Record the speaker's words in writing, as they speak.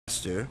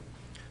disaster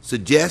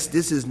suggests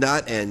this is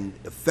not an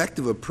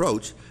effective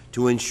approach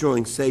to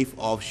ensuring safe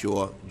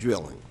offshore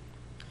drilling.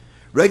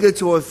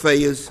 Regulatory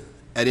failures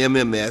at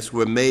MMS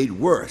were made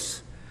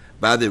worse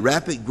by the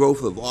rapid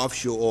growth of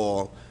offshore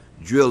oil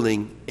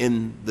drilling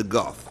in the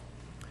Gulf.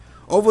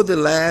 Over the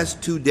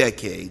last 2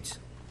 decades,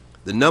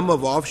 the number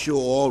of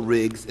offshore oil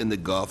rigs in the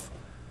Gulf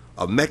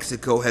of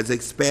Mexico has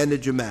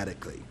expanded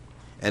dramatically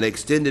and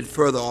extended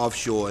further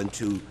offshore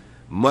into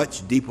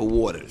much deeper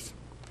waters.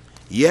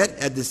 Yet,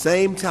 at the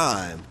same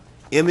time,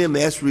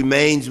 MMS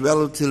remains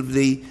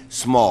relatively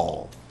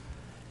small,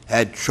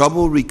 had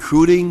trouble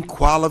recruiting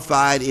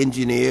qualified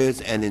engineers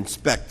and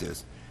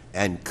inspectors,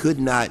 and could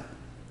not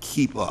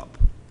keep up.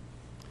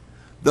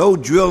 Though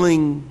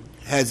drilling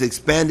has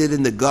expanded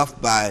in the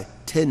Gulf by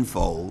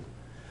tenfold,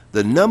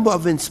 the number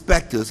of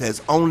inspectors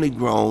has only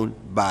grown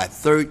by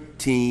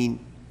 13%.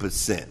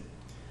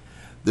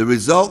 The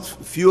result,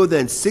 fewer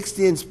than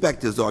 60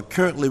 inspectors are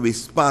currently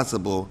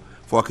responsible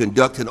for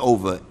conducting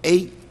over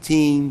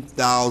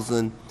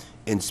 18,000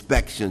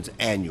 inspections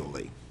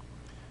annually.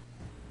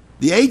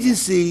 The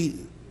agency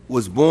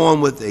was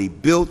born with a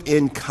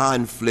built-in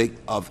conflict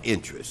of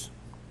interest.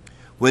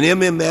 When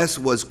MMS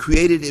was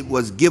created, it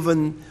was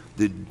given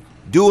the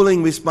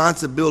dueling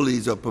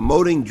responsibilities of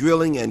promoting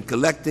drilling and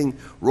collecting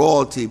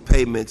royalty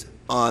payments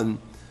on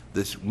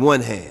the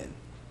one hand,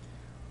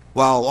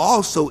 while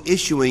also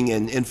issuing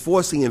and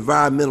enforcing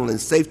environmental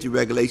and safety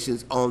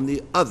regulations on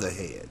the other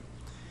hand.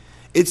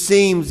 It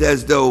seems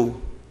as though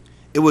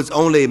it was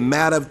only a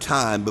matter of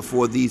time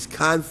before these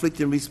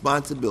conflicting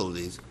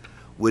responsibilities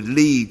would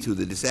lead to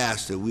the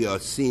disaster we are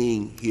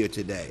seeing here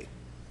today.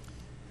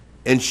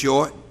 In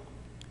short,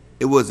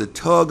 it was a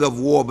tug of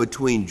war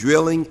between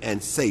drilling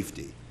and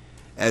safety.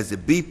 As the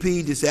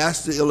BP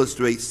disaster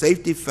illustrates,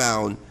 safety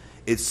found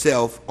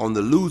itself on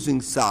the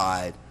losing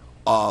side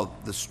of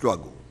the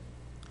struggle.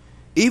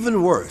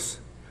 Even worse,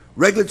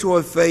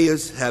 regulatory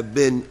failures have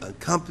been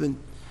accompanied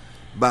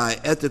by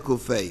ethical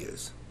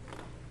failures.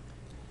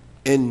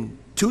 In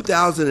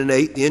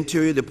 2008, the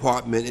Interior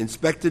Department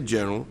Inspector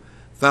General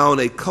found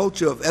a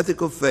culture of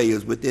ethical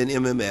failures within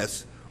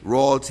MMS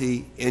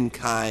royalty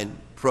in-kind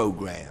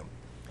program.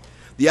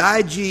 The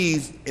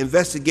IG's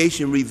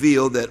investigation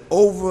revealed that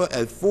over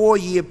a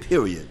 4-year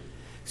period,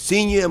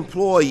 senior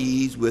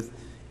employees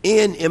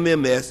within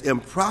MMS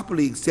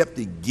improperly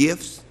accepted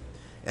gifts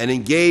and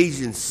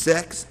engaged in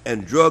sex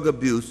and drug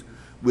abuse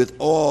with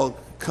all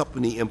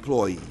company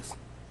employees.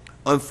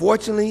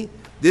 Unfortunately,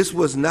 this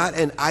was not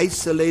an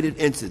isolated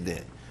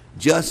incident.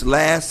 Just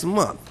last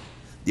month,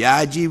 the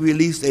IG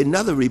released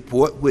another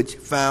report which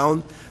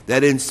found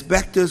that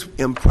inspectors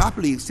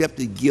improperly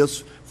accepted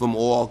gifts from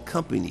all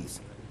companies.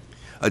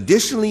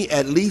 Additionally,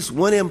 at least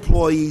one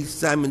employee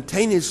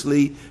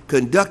simultaneously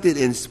conducted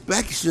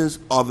inspections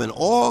of an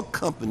oil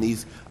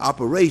company's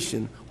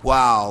operation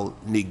while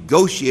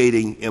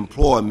negotiating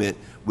employment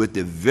with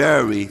the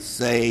very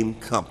same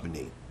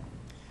company.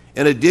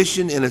 In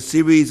addition, in a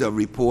series of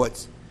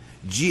reports,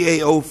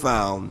 GAO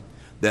found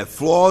that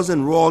flaws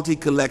in royalty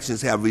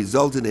collections have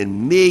resulted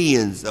in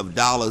millions of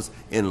dollars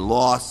in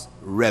lost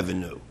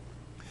revenue.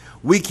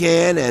 We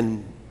can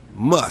and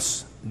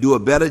must do a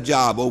better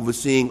job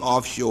overseeing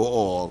offshore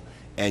oil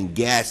and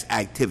gas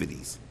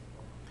activities.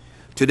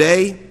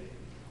 Today,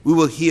 we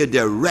will hear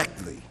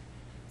directly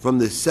from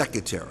the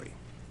Secretary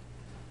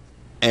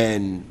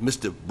and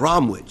Mr.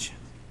 Bromwich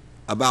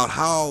about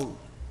how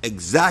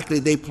exactly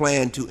they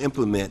plan to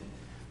implement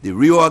the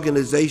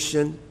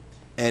reorganization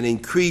and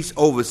increase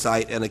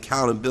oversight and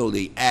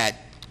accountability at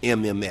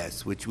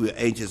MMS, which we're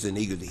anxious and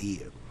eager to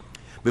hear.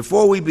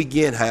 Before we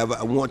begin, however,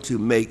 I want to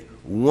make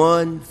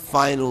one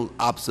final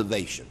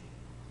observation.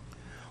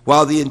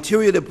 While the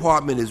Interior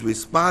Department is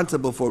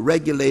responsible for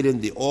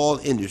regulating the oil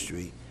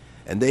industry,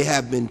 and they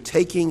have been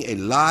taking a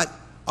lot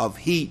of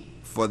heat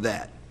for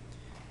that,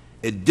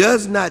 it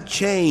does not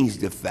change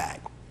the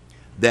fact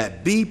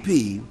that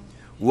BP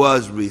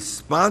was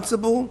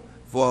responsible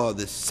for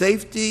the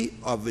safety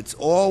of its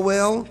oil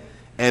well,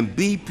 and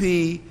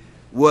BP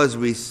was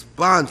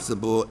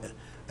responsible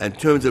in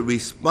terms of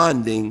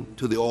responding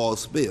to the oil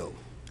spill.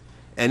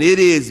 And it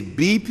is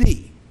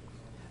BP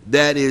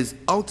that is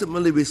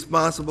ultimately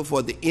responsible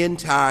for the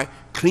entire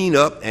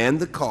cleanup and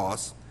the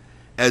costs,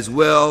 as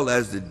well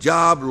as the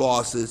job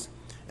losses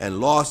and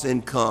lost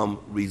income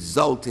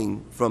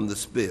resulting from the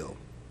spill.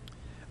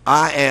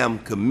 I am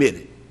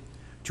committed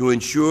to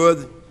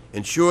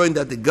ensuring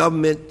that the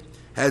government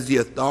has the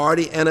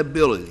authority and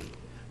ability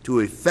to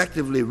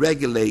effectively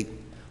regulate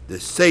the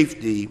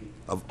safety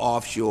of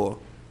offshore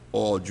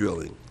oil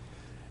drilling.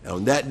 And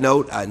on that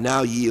note, I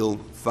now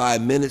yield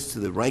 5 minutes to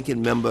the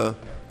ranking member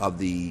of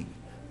the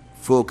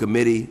full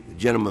committee, the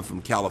gentleman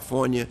from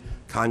California,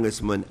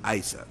 Congressman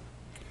Issa.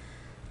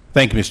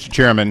 Thank you, Mr.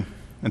 Chairman,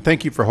 and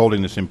thank you for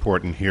holding this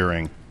important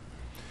hearing.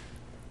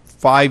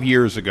 5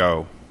 years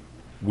ago,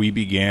 we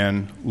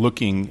began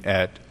looking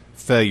at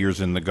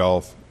failures in the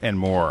Gulf and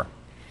more.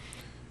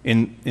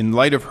 In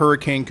light of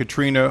Hurricane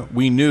Katrina,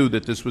 we knew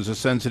that this was a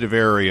sensitive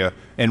area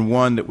and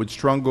one that would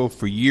struggle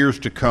for years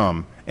to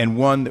come, and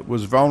one that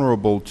was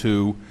vulnerable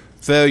to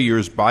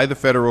failures by the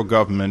federal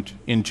government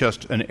in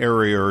just an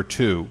area or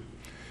two.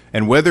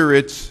 And whether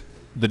it's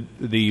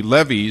the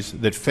levees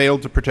that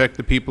failed to protect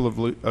the people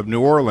of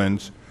New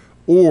Orleans,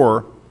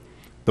 or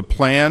the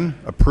plan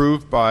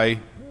approved by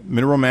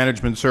Mineral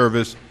Management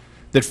Service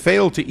that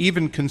failed to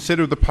even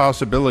consider the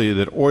possibility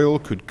that oil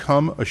could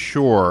come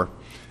ashore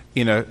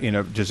in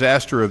a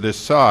disaster of this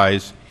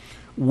size,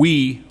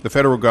 we, the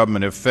federal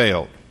government, have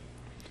failed.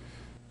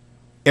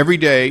 Every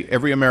day,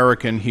 every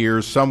American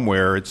hears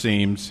somewhere, it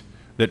seems,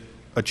 that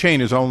a chain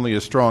is only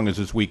as strong as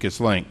its weakest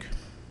link.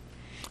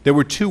 There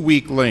were two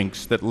weak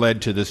links that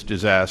led to this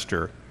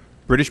disaster.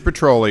 British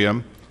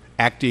Petroleum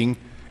acting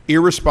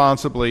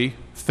irresponsibly,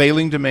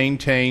 failing to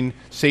maintain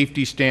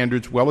safety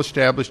standards well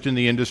established in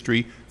the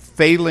industry,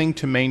 failing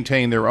to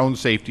maintain their own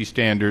safety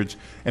standards,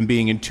 and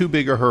being in too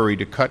big a hurry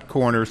to cut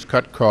corners,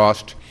 cut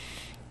cost,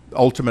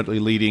 ultimately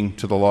leading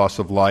to the loss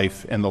of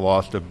life and the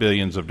loss of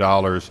billions of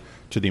dollars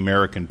to the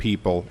American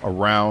people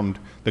around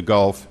the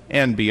Gulf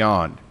and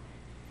beyond.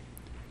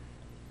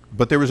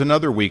 But there was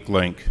another weak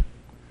link,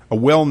 a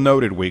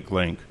well-noted weak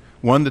link,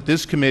 one that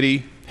this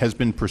committee has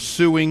been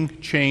pursuing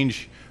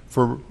change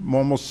for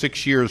almost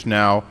 6 years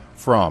now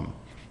from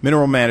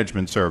Mineral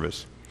Management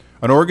Service,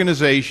 an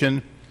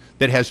organization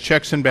that has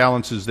checks and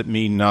balances that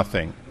mean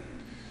nothing.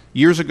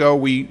 Years ago,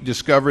 we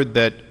discovered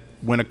that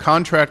when a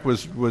contract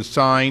was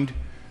signed,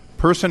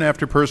 person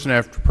after person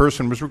after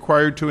person was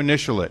required to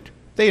initial it.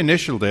 They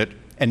initialed it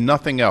and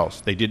nothing else.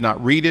 They did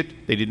not read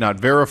it, they did not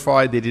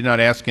verify, they did not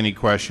ask any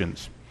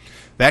questions.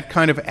 That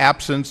kind of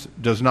absence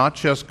does not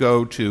just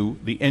go to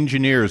the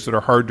engineers that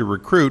are hard to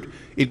recruit,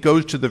 it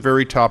goes to the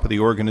very top of the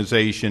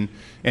organization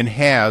and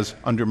has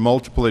under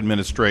multiple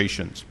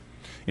administrations.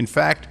 In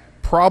fact,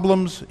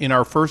 problems in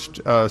our first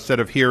set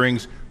of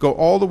hearings go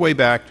all the way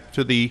back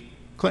to the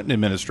Clinton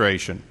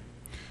administration.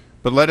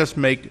 But let us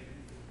make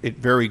it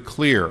very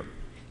clear.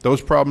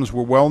 Those problems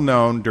were well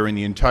known during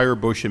the entire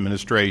Bush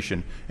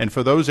administration, and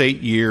for those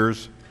 8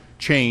 years,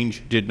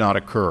 change did not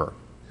occur.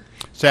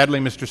 Sadly,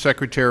 Mr.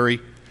 Secretary,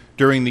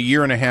 during the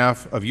year and a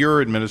half of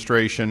your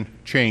administration,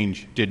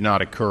 change did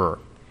not occur.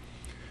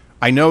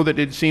 I know that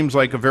it seems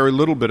like a very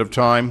little bit of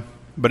time,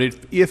 but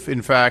if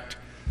in fact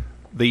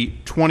the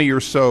 20 or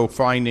so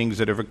findings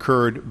that have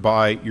occurred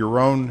by your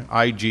own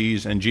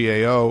IGs and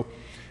GAO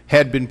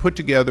had been put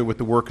together with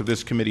the work of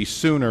this committee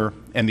sooner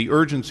and the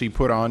urgency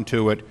put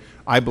onto it,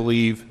 I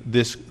believe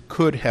this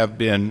could have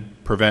been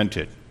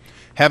prevented.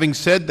 Having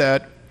said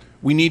that,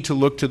 we need to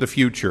look to the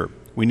future.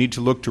 We need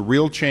to look to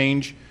real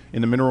change in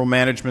the Mineral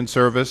Management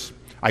Service.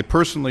 I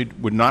personally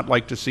would not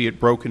like to see it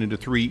broken into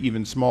 3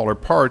 even smaller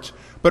parts,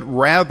 but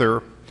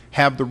rather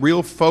have the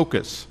real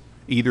focus,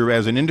 either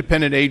as an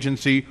independent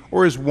agency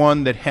or as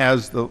one that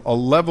has a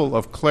level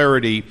of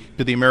clarity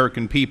to the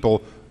American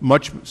people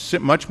much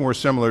more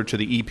similar to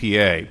the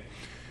EPA.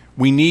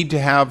 We need to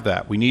have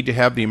that. We need to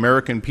have the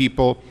American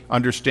people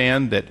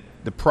understand that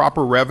the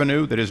proper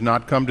revenue that has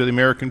not come to the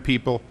American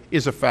people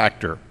is a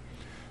factor.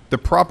 The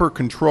proper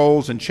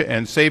controls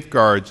and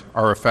safeguards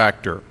are a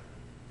factor.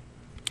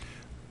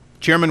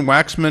 Chairman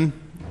Waxman,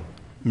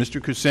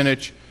 Mr.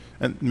 Kucinich,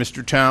 and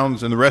Mr.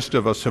 Towns, and the rest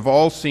of us have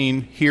all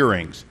seen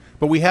hearings,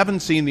 but we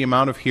haven't seen the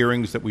amount of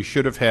hearings that we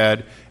should have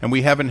had, and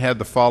we haven't had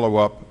the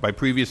follow-up by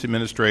previous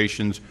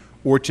administrations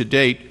or to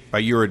date by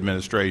your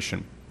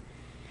administration.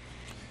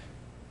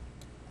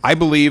 I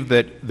believe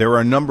that there are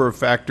a number of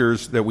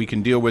factors that we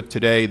can deal with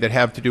today that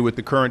have to do with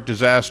the current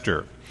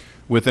disaster,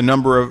 with a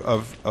number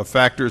of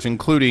factors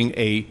including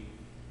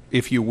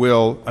if you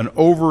will, an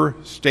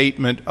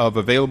overstatement of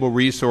available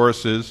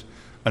resources,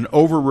 an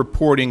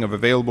over-reporting of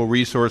available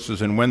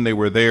resources and when they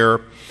were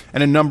there,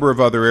 and a number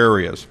of other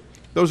areas.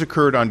 Those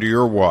occurred under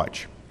your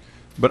watch.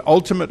 But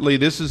ultimately,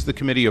 this is the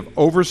Committee of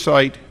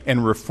Oversight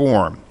and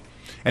Reform,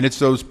 and it's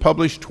those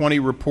published 20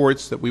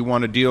 reports that we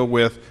want to deal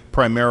with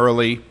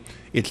primarily.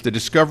 It's the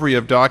discovery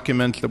of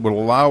documents that will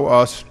allow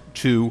us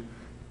to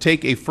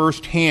take a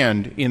first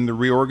hand in the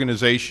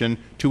reorganization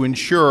to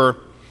ensure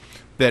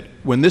that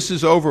when this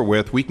is over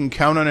with, we can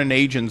count on an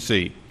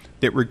agency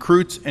that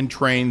recruits and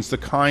trains the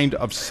kind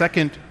of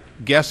second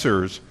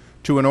guessers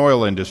to an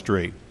oil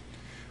industry.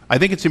 I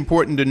think it's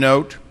important to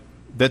note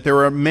that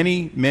there are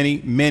many,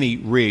 many, many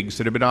rigs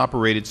that have been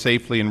operated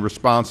safely and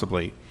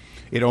responsibly.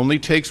 It only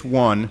takes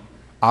one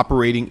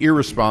operating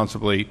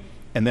irresponsibly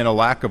and then a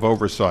lack of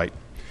oversight.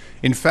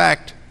 In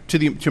fact,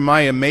 to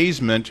my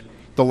amazement,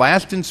 the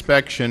last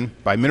inspection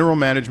by Mineral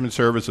Management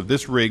Service of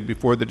this rig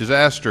before the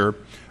disaster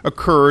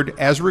occurred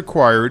as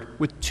required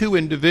with 2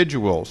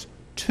 individuals,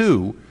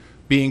 2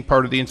 being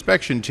part of the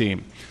inspection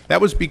team.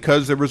 That was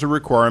because there was a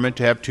requirement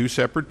to have 2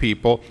 separate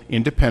people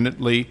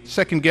independently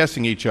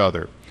second-guessing each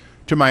other.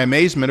 To my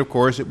amazement, of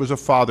course, it was a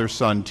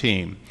father-son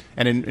team,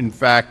 and in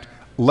fact,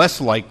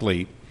 less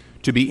likely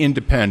to be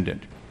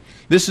independent.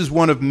 This is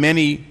one of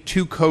many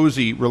too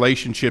cozy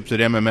relationships at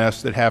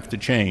MMS that have to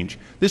change.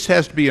 This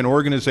has to be an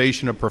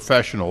organization of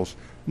professionals,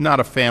 not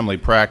a family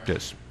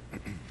practice.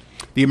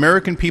 The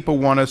American people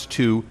want us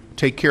to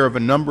take care of a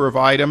number of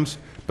items,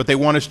 but they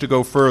want us to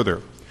go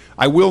further.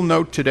 I will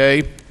note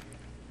today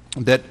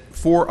that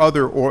 4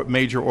 other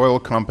major oil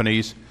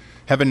companies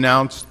have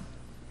announced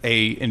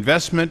an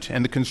investment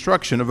and the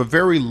construction of a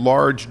very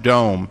large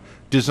dome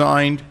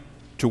designed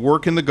to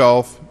work in the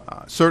Gulf,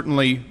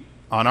 certainly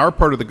on our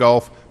part of the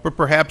Gulf, but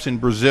perhaps in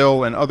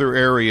Brazil and other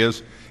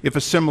areas if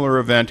a similar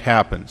event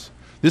happens.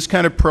 This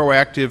kind of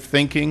proactive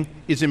thinking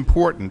is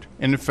important.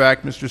 And in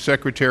fact, Mr.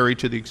 Secretary,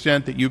 to the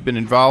extent that you've been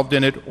involved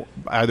in it,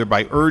 either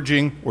by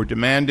urging or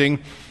demanding,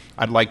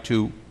 I'd like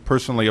to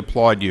personally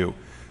applaud you.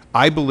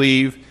 I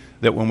believe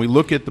that when we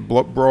look at the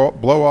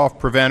blow-off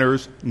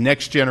preventers,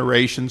 next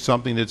generation,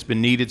 something that's been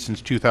needed since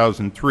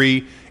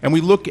 2003, and we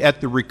look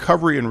at the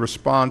recovery and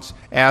response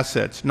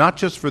assets, not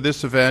just for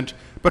this event,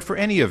 but for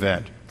any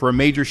event, for a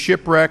major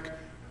shipwreck,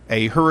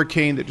 a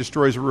hurricane that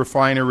destroys a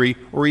refinery,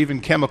 or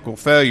even chemical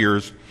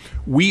failures,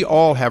 we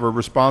all have a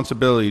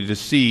responsibility to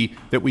see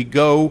that we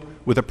go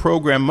with a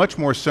program much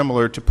more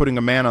similar to putting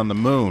a man on the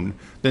moon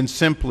than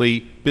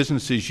simply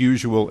business as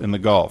usual in the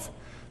Gulf.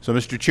 So,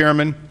 Mr.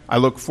 Chairman, I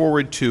look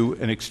forward to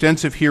an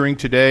extensive hearing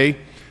today.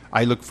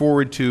 I look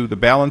forward to the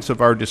balance of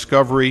our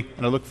discovery,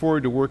 and I look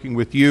forward to working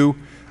with you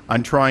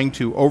on trying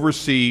to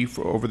oversee,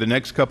 for over the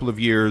next couple of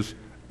years,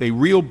 a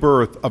real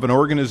birth of an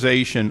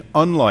organization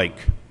unlike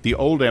the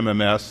old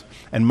MMS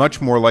and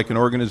much more like an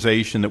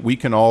organization that we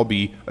can all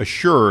be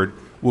assured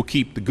will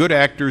keep the good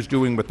actors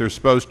doing what they're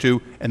supposed to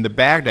and the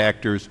bad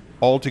actors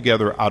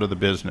altogether out of the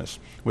business.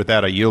 With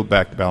that, I yield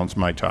back the balance of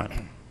my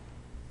time.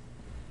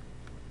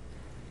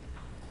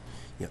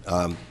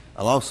 I'll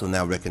also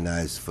now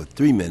recognize for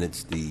 3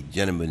 minutes the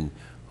gentleman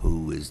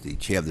who is the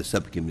chair of the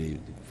subcommittee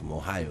from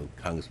Ohio,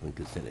 Congressman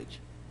Kucinich.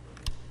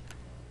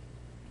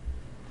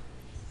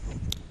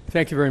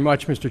 Thank you very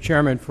much, Mr.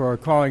 Chairman, for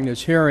calling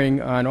this hearing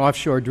on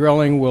offshore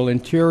drilling. Will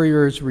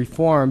Interior's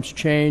reforms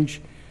change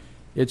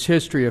its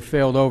history of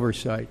failed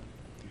oversight?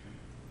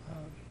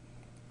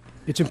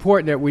 It's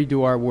important that we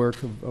do our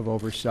work of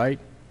oversight.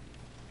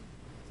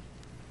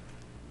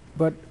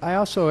 But I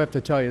also have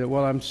to tell you that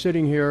while I'm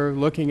sitting here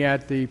looking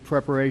at the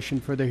preparation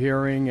for the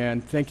hearing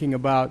and thinking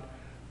about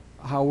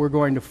how we're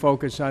going to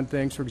focus on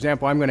things, for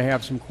example, I'm going to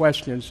have some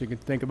questions, so you can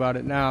think about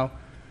it now,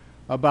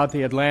 about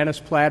the Atlantis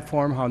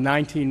platform, how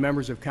 19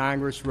 members of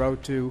Congress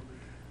wrote to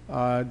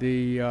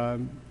the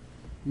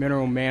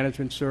Mineral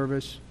Management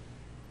Service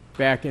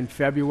back in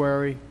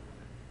February,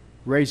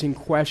 raising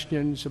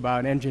questions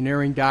about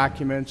engineering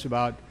documents,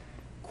 about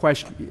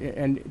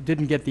and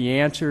didn't get the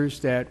answers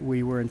that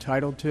we were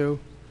entitled to.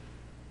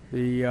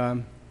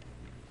 The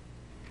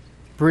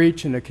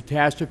breach and the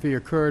catastrophe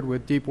occurred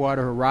with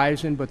Deepwater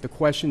Horizon, but the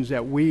questions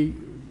that we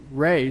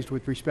raised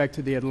with respect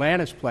to the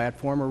Atlantis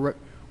platform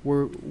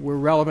were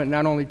relevant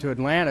not only to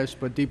Atlantis,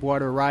 but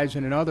Deepwater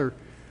Horizon and other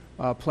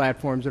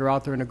platforms that are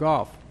out there in the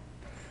Gulf.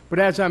 But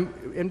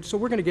and so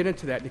we're going to get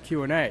into that in the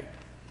Q&A.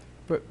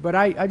 But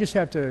I just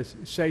have to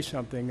say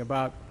something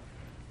about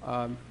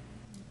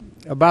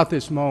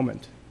this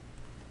moment.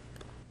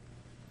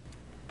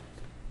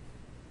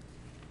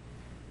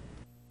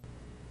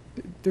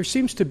 There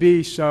seems to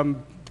be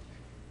some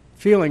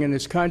feeling in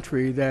this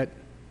country that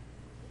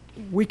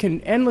we can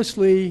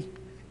endlessly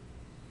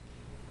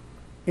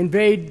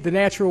invade the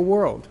natural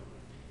world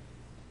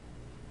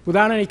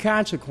without any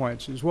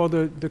consequences. Well,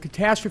 the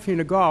catastrophe in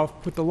the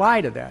Gulf put the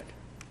lie to that.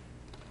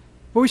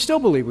 But we still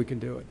believe we can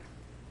do it.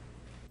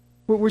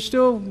 We're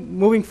still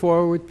moving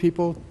forward with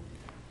people,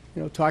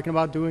 talking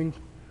about doing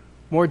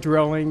more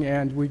drilling,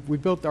 and we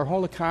built our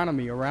whole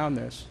economy around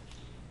this.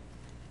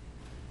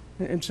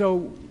 And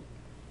so,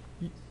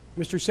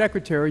 Mr.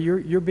 Secretary,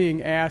 you're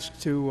being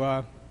asked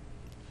to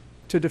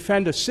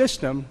defend a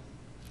system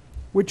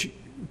which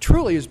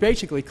truly is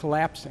basically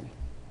collapsing.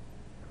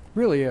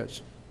 Really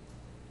is.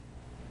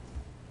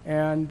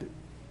 And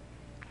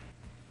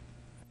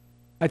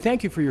I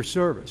thank you for your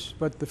service,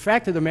 but the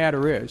fact of the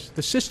matter is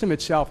the system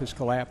itself is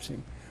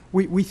collapsing.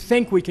 We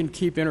think we can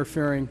keep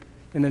interfering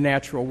in the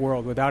natural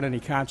world without any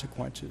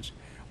consequences.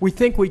 We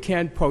think we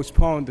can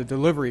postpone the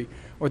delivery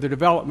or the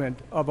development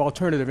of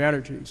alternative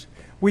energies.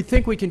 We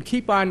think we can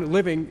keep on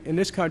living in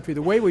this country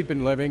the way we've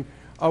been living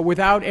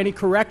without any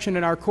correction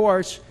in our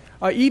course,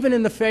 even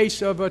in the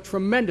face of a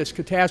tremendous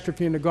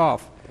catastrophe in the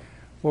Gulf.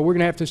 Well, we're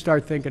going to have to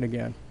start thinking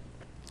again.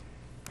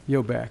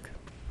 Yield back.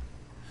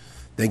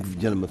 Thank you,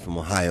 gentleman from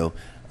Ohio.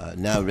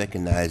 Now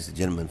recognize the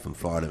gentleman from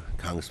Florida,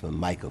 Congressman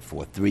Michael,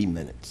 for 3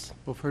 minutes.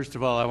 Well, first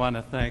of all, I want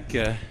to thank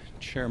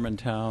Chairman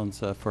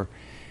Towns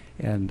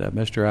and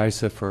Mr.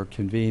 Issa for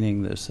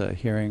convening this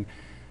hearing.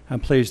 I'm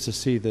pleased to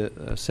see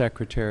the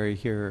Secretary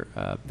here.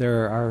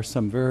 There are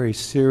some very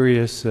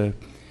serious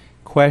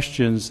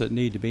questions that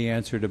need to be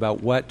answered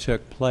about what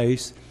took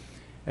place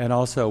and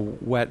also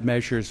what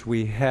measures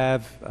we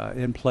have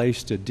in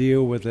place to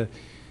deal with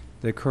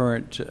the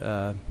current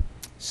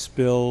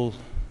spill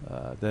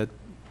that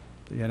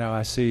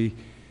I see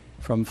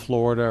from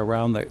Florida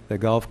around the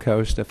Gulf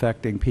Coast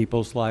affecting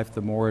people's life,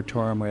 the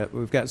moratorium.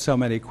 We've got so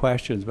many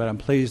questions, but I'm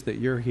pleased that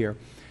you're here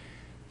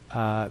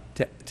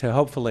to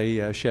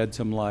hopefully shed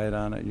some light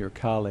on it, your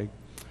colleague.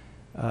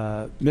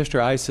 Mr.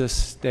 Isis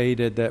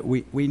stated that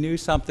we knew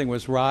something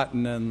was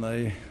rotten in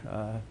the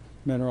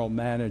Mineral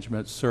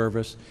Management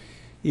Service.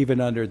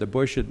 even under the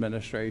Bush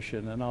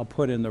administration. And I'll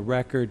put in the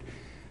record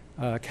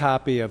a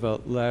copy of a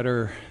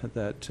letter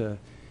that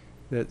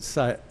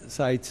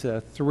cites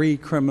 3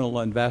 criminal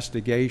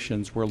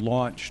investigations were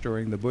launched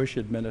during the Bush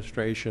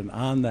administration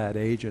on that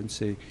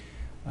agency,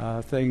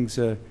 things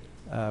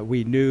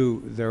we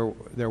knew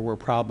there were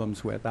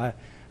problems with.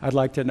 I'd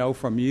like to know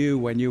from you,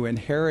 when you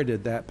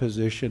inherited that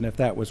position, if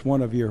that was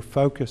one of your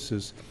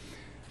focuses.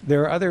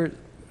 There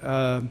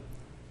are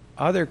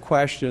other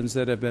questions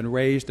that have been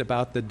raised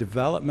about the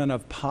development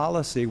of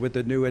policy with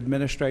the new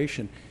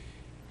administration.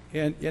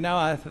 And, you know,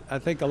 I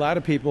think a lot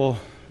of people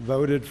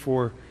voted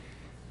for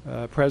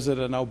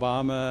President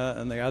Obama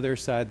and the other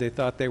side. They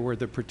thought they were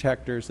the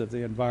protectors of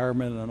the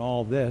environment and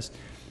all this.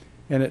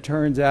 And it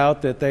turns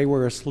out that they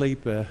were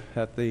asleep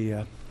at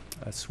the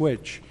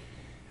switch.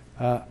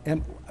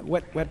 And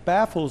what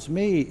baffles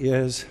me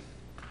is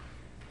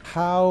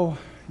how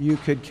you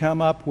could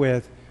come up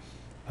with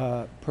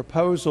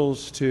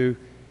proposals to,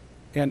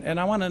 and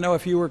I want to know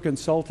if you were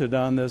consulted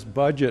on this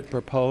budget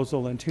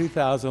proposal in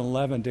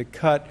 2011 to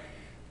cut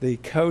the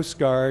Coast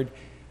Guard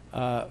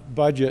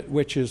budget,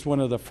 which is one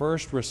of the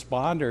first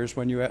responders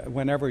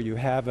whenever you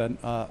have an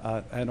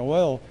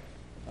oil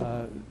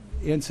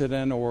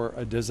incident or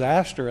a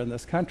disaster in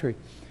this country.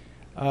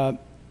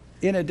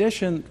 In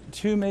addition,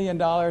 $2 million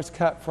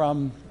cut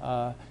from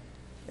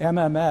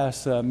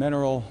MMS,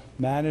 Mineral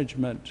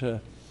Management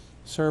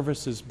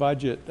Services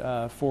budget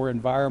for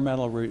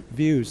environmental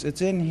reviews.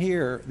 It's in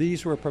here.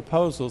 These were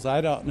proposals.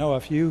 I don't know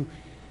if you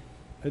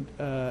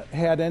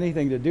had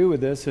anything to do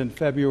with this in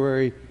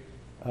February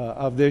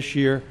of this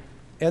year.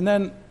 And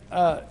then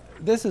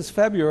this is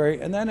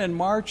February, and then in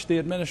March the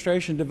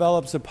administration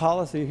develops a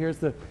policy. Here's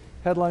the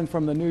headline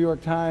from the New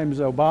York Times: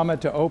 Obama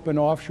to open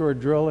offshore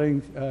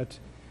drilling,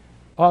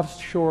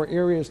 offshore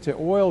areas to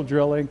oil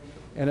drilling,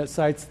 and it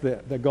cites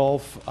the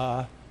Gulf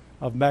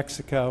of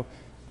Mexico.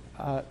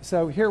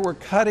 So here we're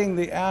cutting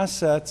the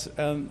assets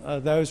and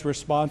those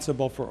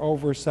responsible for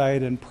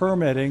oversight and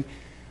permitting.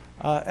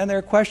 And there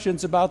are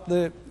questions about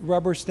the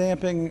rubber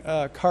stamping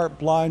carte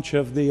blanche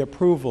of the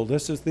approval.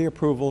 This is the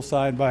approval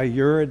signed by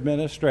your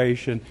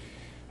administration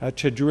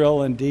to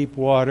drill in deep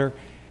water.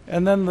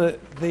 And then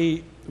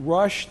the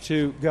rush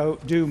to go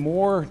do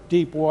more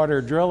deep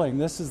water drilling.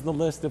 This is the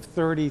list of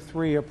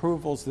 33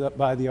 approvals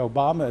by the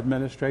Obama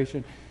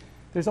administration.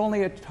 There's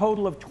only a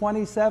total of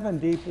 27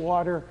 deep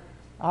water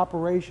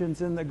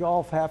operations in the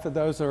Gulf. Half of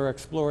those are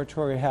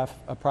exploratory, half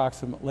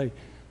approximately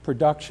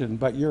production.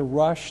 But your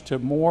rush to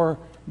more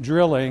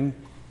drilling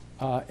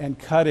and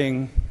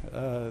cutting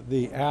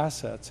the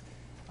assets.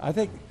 I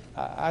think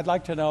I'd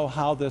like to know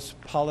how this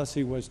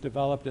policy was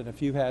developed and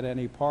if you had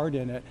any part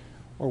in it,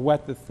 or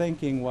what the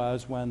thinking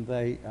was when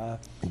they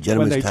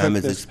took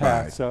this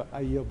path. So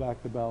I yield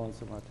back the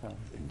balance of my time.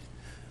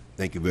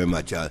 Thank you very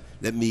much.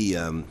 Let me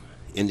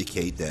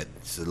indicate that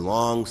it's a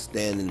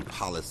long-standing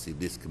policy of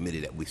this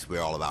committee that we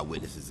swear all of our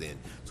witnesses in.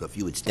 So if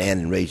you would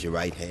stand and raise your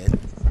right hand.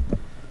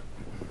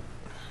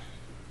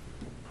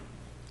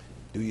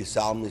 Do you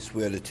solemnly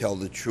swear to tell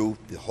the truth,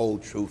 the whole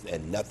truth,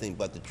 and nothing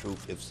but the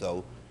truth? If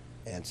so,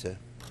 answer.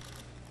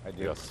 I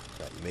do. Yes.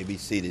 You may be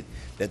seated.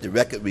 Let the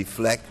record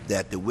reflect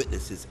that the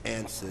witnesses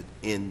answered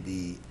in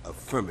the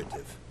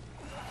affirmative.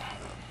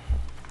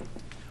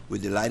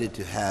 We're delighted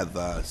to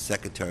have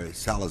Secretary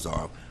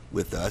Salazar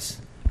with us.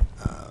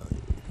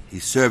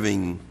 He's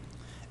serving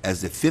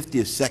as the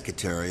 50th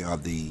Secretary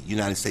of the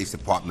United States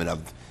Department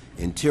of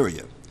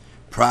Interior.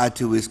 Prior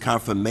to his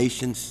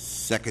confirmation,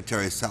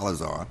 Secretary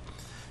Salazar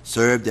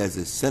served as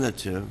a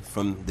senator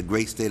from the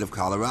great state of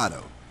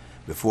Colorado.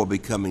 Before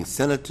becoming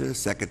senator,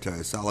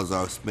 Secretary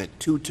Salazar spent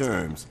 2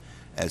 terms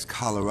as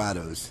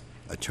Colorado's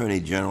Attorney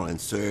General and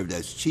served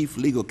as Chief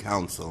Legal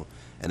Counsel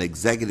and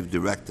Executive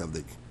Director of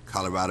the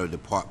Colorado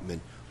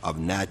Department of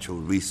Natural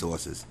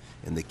Resources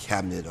in the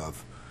cabinet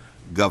of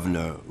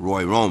Governor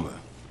Roy Romer.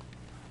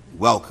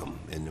 Welcome,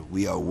 and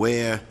we are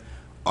aware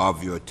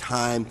of your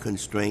time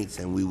constraints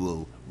and we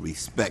will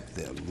respect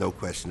them, no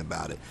question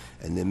about it.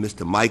 And then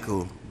Mr.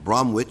 Michael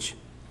Bromwich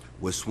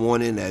was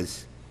sworn in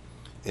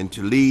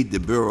to lead the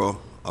Bureau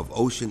of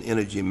Ocean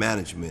Energy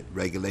Management,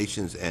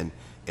 Regulations and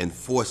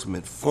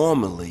Enforcement,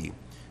 formerly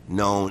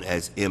known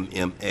as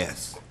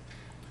MMS.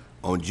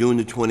 On June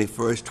the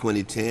 21st,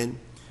 2010,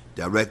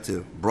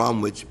 Director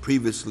Bromwich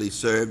previously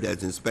served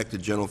as Inspector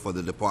General for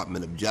the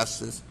Department of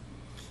Justice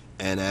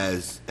and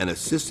as an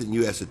Assistant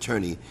U.S.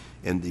 Attorney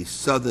in the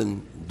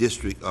Southern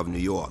District of New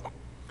York.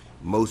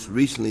 Most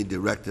recently,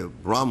 Director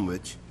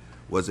Bromwich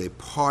was a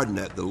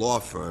partner at the law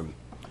firm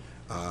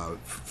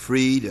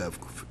Freed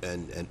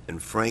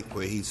and Frank,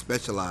 where he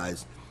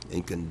specialized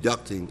in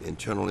conducting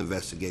internal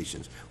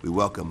investigations. We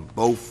welcome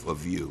both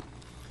of you.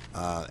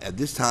 At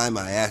this time,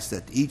 I ask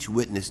that each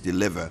witness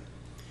deliver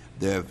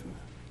their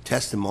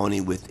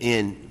testimony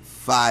within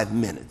 5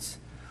 minutes,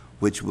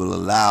 which will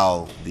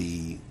allow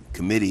the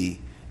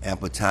committee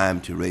ample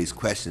time to raise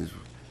questions,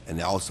 and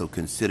also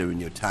considering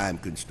your time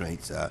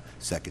constraints,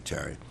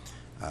 Secretary.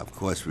 Of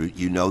course,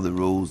 you know the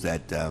rules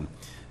that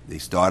they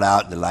start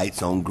out, the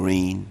light's on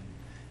green,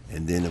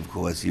 And then, of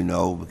course, you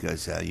know,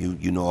 because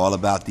you know all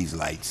about these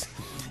lights.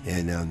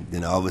 And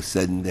then all of a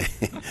sudden, they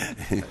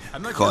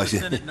I'm not sure the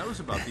Senate knows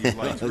about these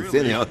lights, really.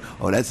 Senate,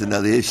 that's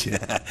another issue.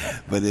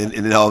 But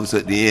then all of a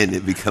sudden, at the end,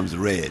 it becomes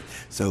red.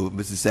 So,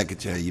 Mr.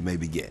 Secretary, you may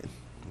begin.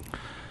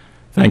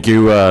 Thank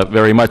you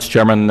very much,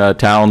 Chairman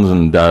Towns,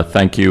 and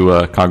thank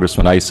you,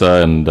 Congressman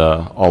Issa, and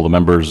all the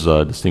members,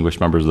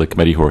 distinguished members of the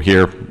committee who are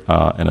here.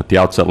 And at the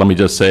outset, let me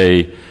just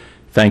say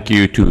thank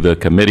you to the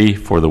committee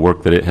for the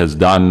work that it has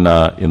done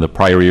in the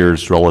prior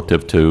years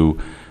relative to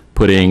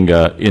putting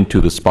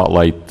into the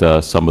spotlight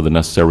some of the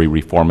necessary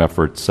reform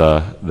efforts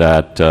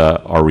that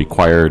are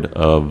required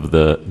of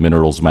the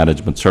Minerals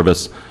Management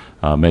Service,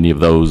 many of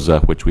those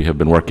which we have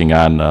been working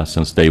on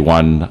since day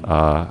one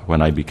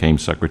when I became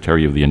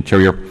Secretary of the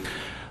Interior.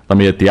 Let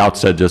me at the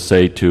outset just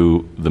say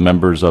to the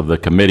members of the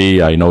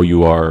committee, I know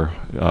you are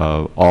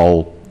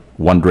all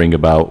wondering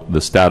about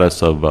the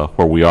status of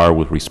where we are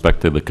with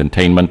respect to the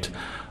containment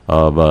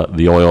of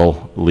the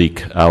oil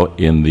leak out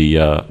in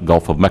the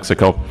Gulf of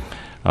Mexico.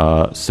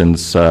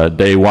 Since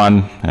day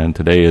one, and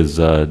today is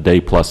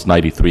day plus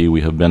 93,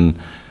 we have been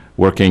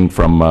working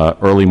from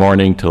early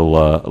morning till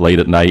late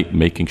at night,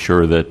 making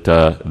sure that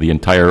the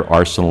entire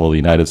arsenal of the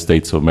United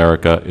States of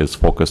America is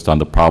focused on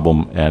the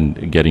problem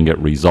and getting it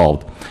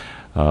resolved.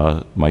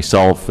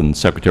 Myself and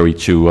Secretary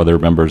Chu, other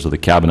members of the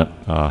Cabinet,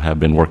 have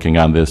been working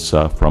on this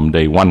from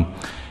day one.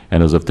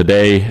 And as of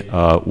today,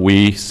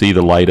 we see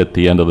the light at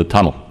the end of the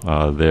tunnel.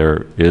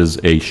 There is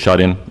a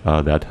shut-in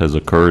that has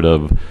occurred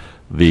of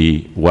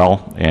the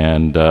well,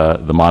 and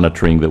the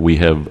monitoring that we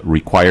have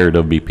required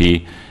of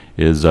BP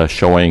is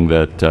showing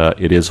that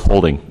it is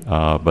holding.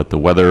 But the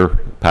weather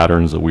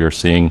patterns that we are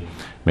seeing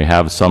may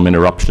have some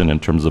interruption in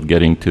terms of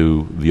getting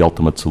to the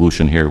ultimate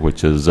solution here,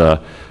 which is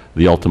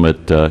the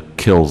ultimate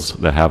kills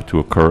that have to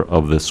occur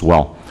of this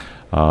well.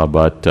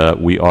 But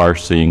we are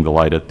seeing the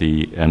light at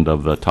the end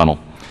of the tunnel.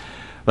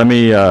 Let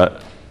me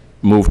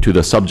move to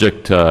the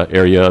subject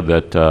area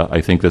that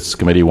I think this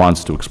committee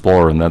wants to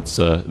explore, and that's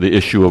the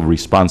issue of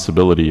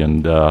responsibility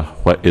and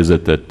what is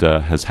it that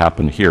has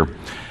happened here.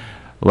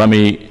 Let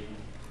me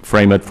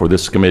frame it for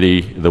this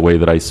committee the way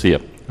that I see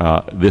it.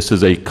 This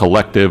is a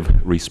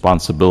collective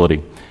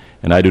responsibility,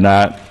 and I do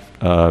not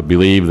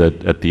believe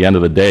that at the end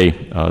of the day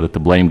that the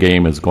blame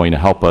game is going to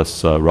help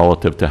us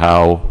relative to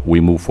how we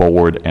move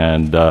forward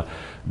and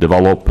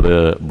develop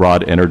the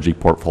broad energy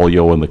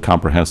portfolio and the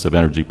comprehensive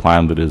energy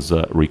plan that is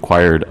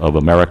required of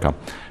America.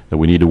 That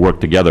we need to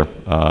work together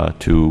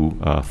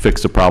to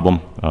fix the problem,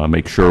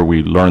 make sure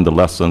we learn the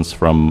lessons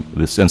from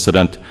this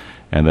incident,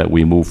 and that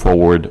we move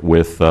forward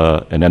with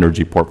an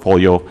energy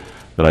portfolio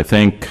that I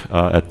think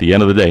at the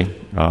end of the day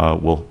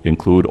will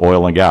include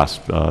oil and gas.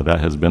 That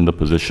has been the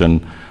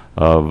position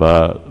of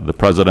the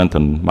President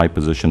and my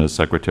position as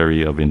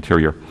Secretary of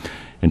Interior.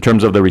 In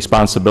terms of the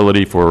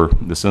responsibility for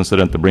this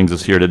incident that brings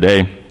us here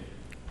today,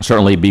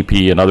 certainly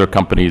BP and other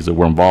companies that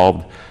were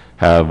involved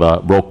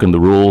have broken the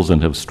rules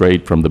and have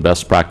strayed from the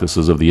best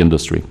practices of the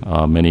industry.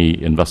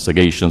 Many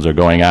investigations are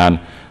going on.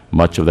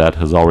 Much of that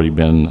has already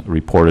been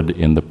reported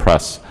in the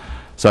press.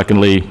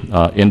 Secondly,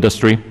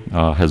 industry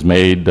has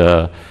made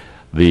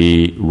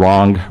the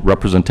wrong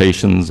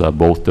representations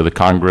both to the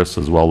Congress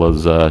as well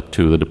as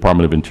to the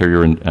Department of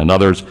Interior and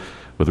others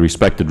with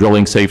respect to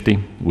drilling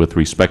safety, with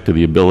respect to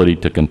the ability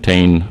to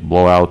contain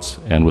blowouts,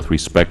 and with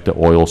respect to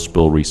oil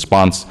spill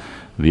response.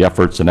 The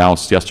efforts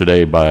announced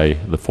yesterday by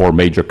the 4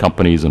 major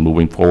companies and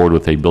moving forward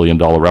with a $1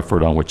 billion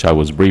effort on which I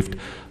was briefed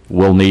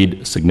will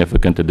need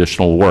significant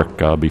additional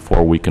work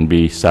before we can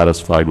be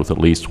satisfied with at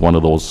least one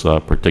of those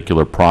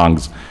particular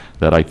prongs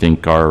that I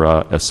think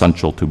are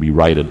essential to be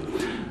righted.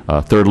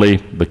 Thirdly,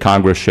 the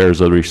Congress shares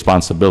the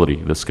responsibility.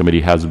 This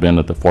committee has been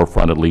at the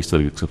forefront, at least,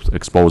 of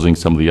exposing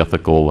some of the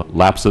ethical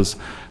lapses.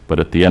 But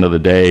at the end of the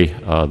day,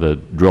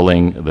 the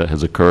drilling that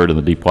has occurred and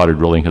the Deepwater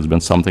drilling has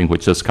been something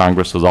which this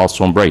Congress has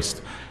also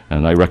embraced.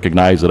 And I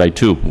recognize that I,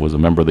 too, was a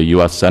member of the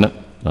U.S. Senate.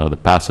 The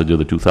passage of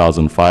the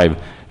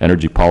 2005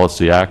 Energy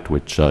Policy Act,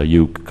 which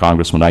you,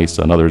 Congressman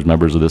Issa, and others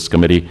members of this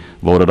committee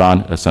voted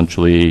on,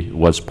 essentially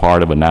was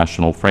part of a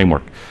national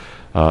framework.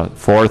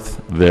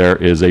 Fourth, there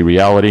is a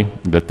reality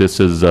that this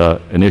is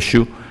an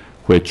issue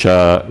which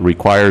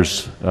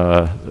requires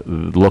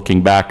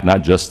looking back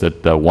not just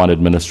at one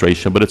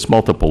administration, but it's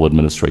multiple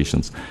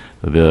administrations.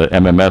 The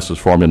MMS was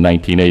formed in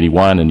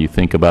 1981, and you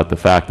think about the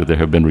fact that there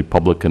have been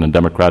Republican and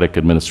Democratic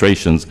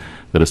administrations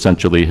that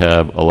essentially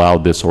have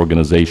allowed this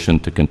organization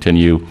to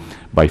continue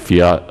by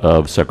fiat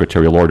of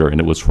secretarial order.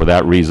 And it was for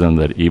that reason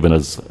that even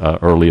as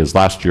early as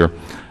last year,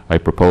 I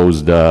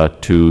proposed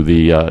to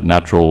the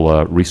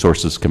Natural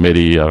Resources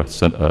Committee,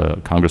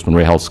 Congressman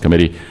Rahal's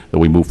committee, that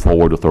we move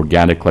forward with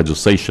organic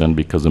legislation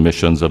because the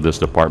missions of this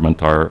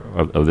department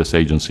of this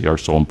agency are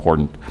so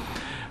important.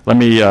 Let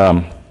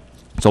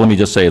me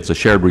just say it's a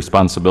shared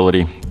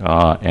responsibility,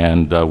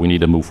 and we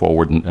need to move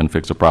forward and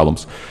fix the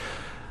problems.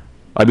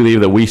 I believe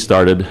that we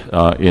started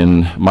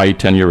in my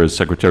tenure as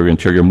Secretary of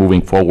Interior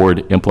moving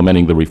forward,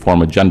 implementing the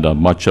reform agenda,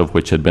 much of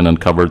which had been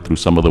uncovered through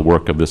some of the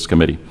work of this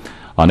committee.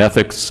 On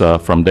ethics,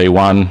 from day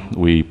one,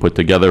 we put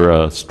together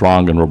a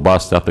strong and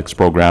robust ethics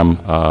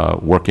program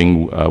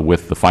working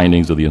with the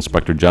findings of the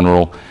Inspector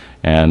General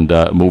and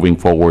moving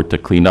forward to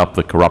clean up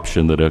the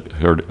corruption that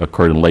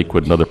occurred in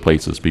Lakewood and other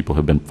places. People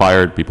have been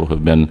fired, people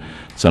have been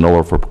sent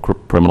over for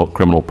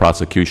criminal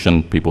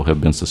prosecution, people have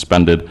been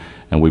suspended,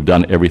 and we've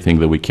done everything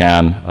that we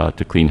can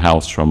to clean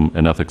house from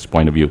an ethics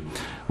point of view.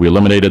 We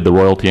eliminated the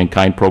royalty in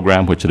kind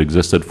program, which had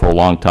existed for a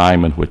long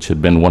time and which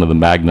had been one of the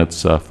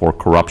magnets for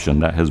corruption.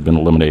 That has been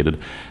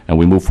eliminated. And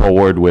we move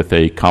forward with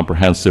a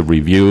comprehensive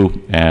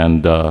review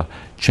and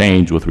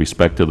change with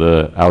respect to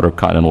the Outer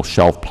Continental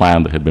Shelf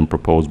plan that had been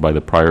proposed by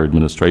the prior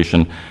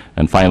administration.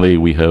 And finally,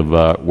 we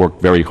have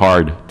worked very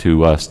hard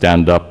to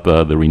stand up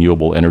the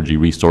renewable energy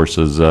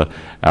resources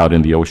out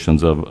in the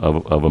oceans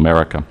of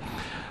America.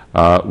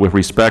 With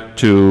respect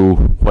to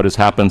what has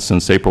happened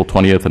since April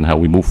 20th and how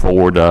we move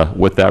forward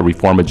with that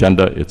reform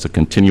agenda, it's a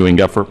continuing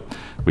effort.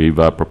 We've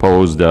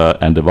proposed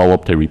and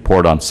developed a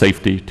report on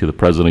safety to the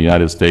President of the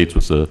United States. It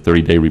was a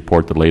 30-day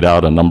report that laid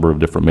out a number of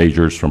different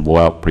measures from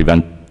blowout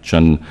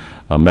prevention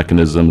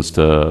mechanisms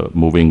to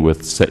moving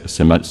with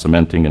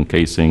cementing and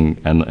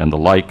casing and the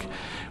like.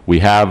 We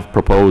have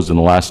proposed in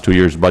the last 2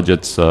 years'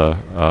 budgets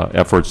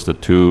efforts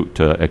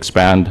to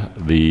expand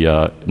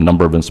the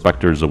number of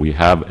inspectors that we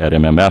have at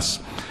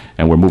MMS,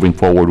 and we're moving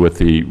forward with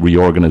the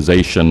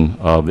reorganization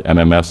of the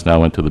MMS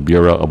now into the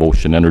Bureau of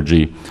Ocean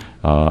Energy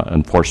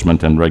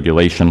Enforcement and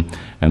Regulation,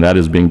 and that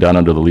is being done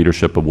under the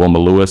leadership of Wilma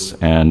Lewis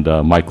and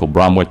Michael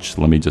Bromwich.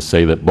 Let me just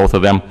say that both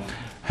of them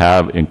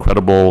have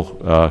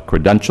incredible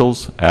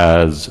credentials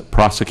as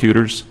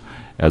prosecutors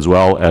as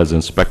well as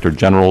inspector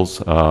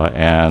generals,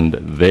 and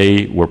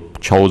they were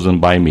chosen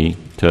by me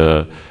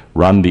to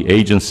run the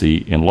agency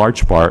in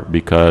large part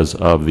because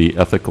of the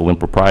ethical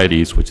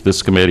improprieties which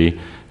this committee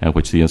and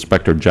which the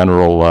Inspector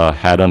General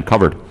had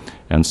uncovered.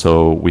 And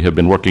so we have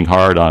been working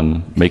hard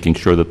on making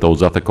sure that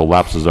those ethical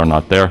lapses are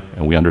not there,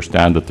 and we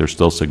understand that there's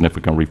still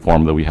significant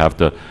reform that we have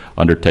to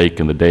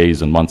undertake in the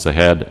days and months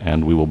ahead,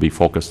 and we will be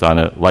focused on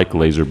it like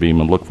laser beam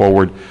and look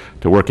forward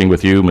to working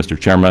with you, Mr.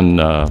 Chairman,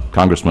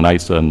 Congressman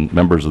Issa, and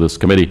members of this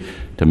committee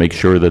to make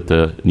sure that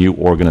the new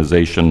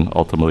organization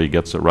ultimately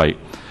gets it right.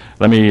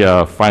 Let me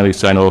finally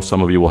say, I know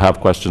some of you will have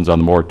questions on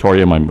the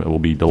moratorium. I will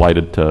be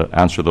delighted to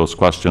answer those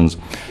questions.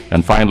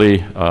 And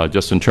finally,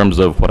 just in terms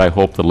of what I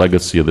hope the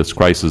legacy of this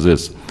crisis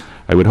is,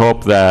 I would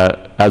hope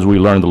that as we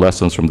learn the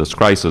lessons from this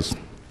crisis,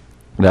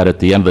 that at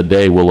the end of the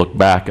day we'll look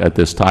back at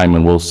this time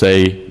and we'll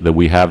say that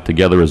we have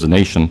together as a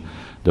nation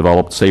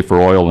developed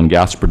safer oil and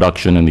gas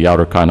production in the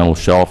Outer Continental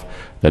Shelf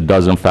that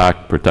does in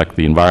fact protect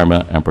the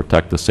environment and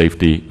protect the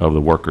safety of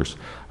the workers.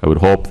 I would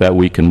hope that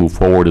we can move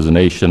forward as a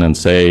nation and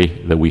say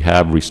that we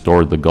have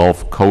restored the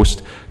Gulf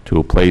Coast to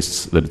a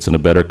place that it's in a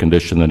better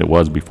condition than it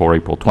was before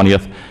April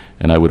 20th.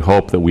 And I would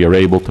hope that we are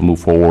able to move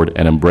forward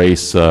and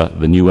embrace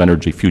the new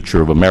energy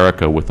future of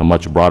America with a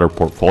much broader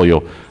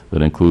portfolio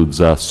that includes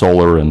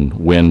solar and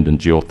wind and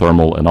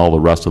geothermal and all the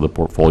rest of the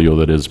portfolio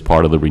that is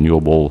part of the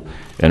renewable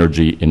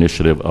energy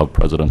initiative of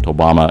President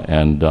Obama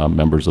and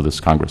members of this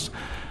Congress.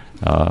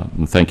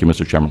 Thank you,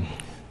 Mr. Chairman.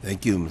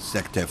 Thank you, Mr.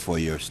 Secretary, for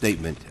your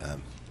statement.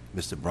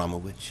 Mr.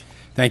 Bromwich.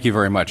 Thank you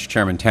very much,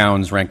 Chairman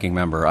Towns, Ranking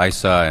Member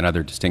Issa, and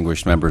other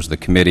distinguished members of the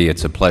committee.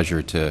 It's a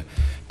pleasure to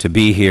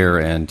be here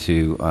and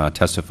to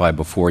testify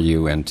before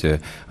you and to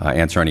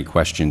answer any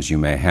questions you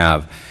may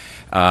have.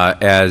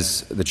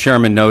 As the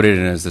Chairman noted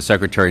and as the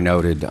Secretary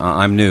noted,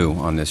 I'm new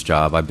on this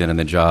job. I've been in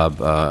the job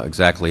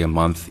exactly a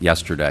month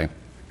yesterday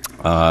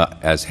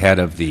as head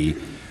of the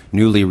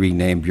newly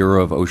renamed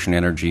Bureau of Ocean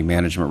Energy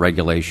Management,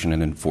 Regulation,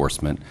 and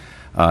Enforcement.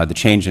 The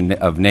change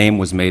of name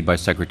was made by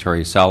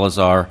Secretary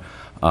Salazar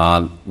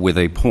with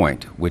a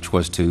point, which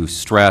was to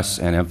stress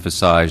and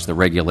emphasize the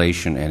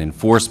regulation and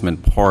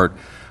enforcement part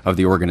of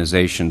the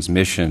organization's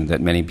mission that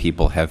many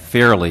people have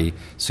fairly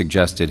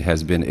suggested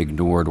has been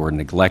ignored or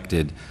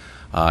neglected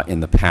in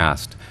the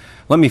past.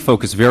 Let me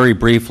focus very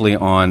briefly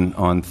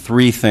on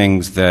three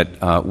things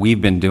that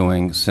we've been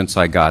doing since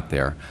I got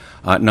there.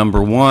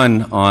 Number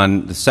one,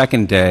 on the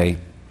second day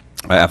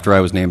after I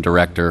was named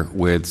director,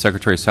 with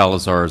Secretary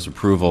Salazar's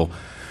approval,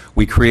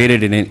 we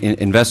created an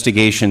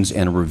investigations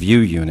and review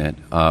unit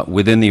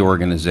within the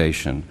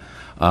organization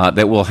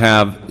that will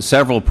have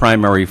several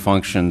primary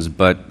functions,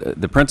 but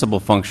the principal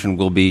function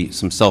will be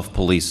some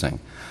self-policing.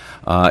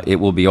 It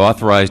will be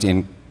authorized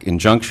in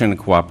conjunction,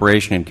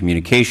 cooperation, and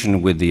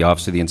communication with the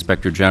Office of the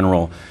Inspector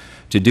General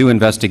to do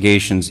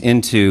investigations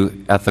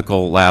into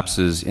ethical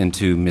lapses,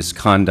 into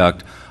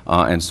misconduct,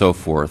 and so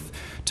forth.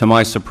 To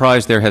my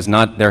surprise, there had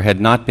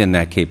not been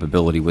that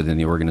capability within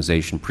the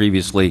organization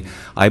previously.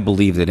 I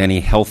believe that any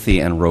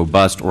healthy and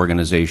robust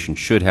organization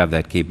should have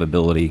that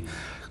capability.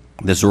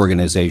 This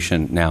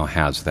organization now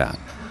has that.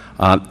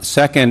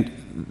 Second,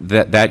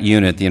 that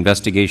unit, the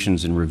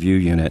Investigations and Review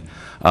Unit,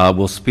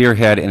 will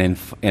spearhead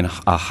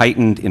a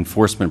heightened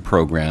enforcement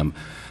program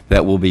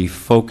that will be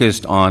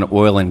focused on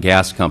oil and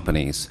gas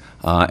companies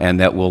and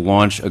that will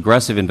launch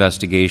aggressive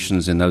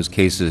investigations in those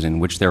cases in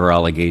which there are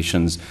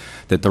allegations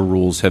that the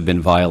rules have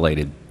been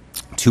violated.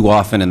 Too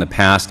often in the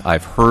past,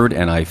 I've heard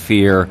and I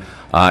fear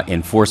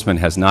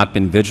enforcement has not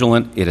been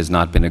vigilant, it has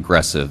not been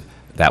aggressive.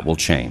 That will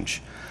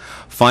change.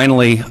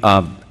 Finally,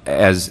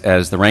 as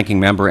the ranking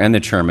member and the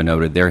chairman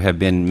noted, there have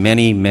been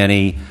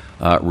many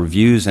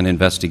reviews and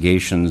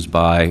investigations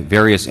by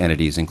various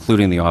entities,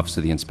 including the Office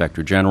of the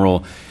Inspector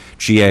General,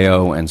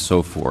 GAO, and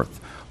so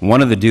forth.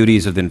 One of the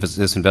duties of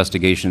this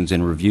investigations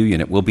and review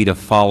unit will be to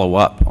follow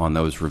up on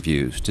those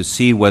reviews, to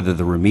see whether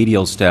the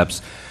remedial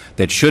steps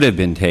that should have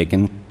been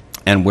taken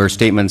and where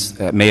statements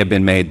may have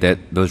been made that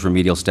those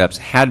remedial steps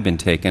had been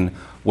taken,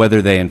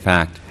 whether they in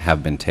fact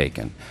have been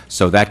taken.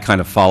 So that kind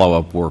of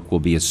follow-up work will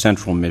be a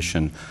central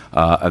mission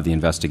of the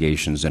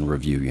investigations and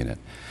review unit.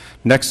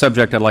 Next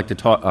subject I'd like to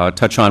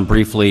touch on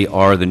briefly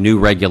are the new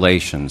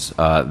regulations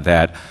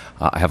that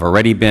have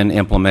already been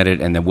implemented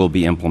and that will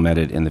be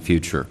implemented in the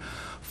future.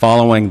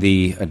 Following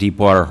the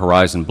Deepwater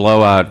Horizon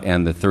blowout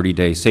and the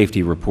 30-day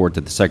safety report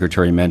that the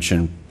Secretary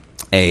mentioned,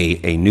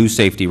 a new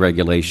safety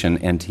regulation,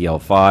 NTL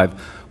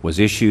 5, was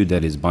issued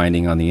that is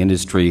binding on the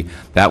industry.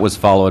 That was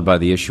followed by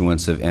the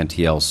issuance of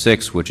NTL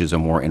 6, which is a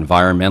more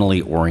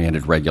environmentally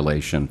oriented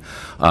regulation.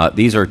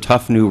 These are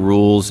tough new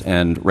rules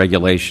and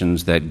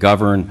regulations that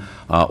govern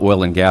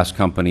oil and gas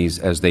companies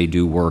as they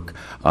do work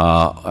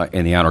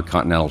in the Outer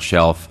Continental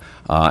Shelf,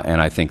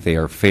 and I think they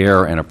are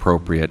fair and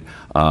appropriate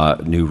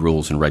new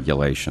rules and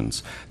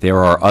regulations.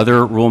 There are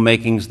other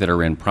rulemakings that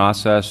are in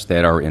process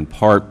that are in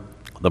part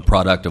the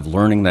product of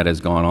learning that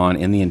has gone on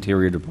in the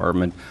Interior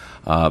Department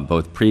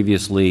both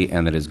previously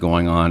and that is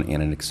going on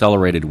in an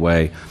accelerated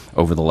way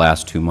over the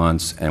last 2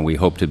 months, and we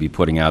hope to be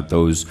putting out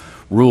those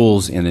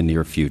rules in the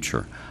near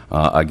future.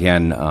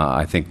 Again,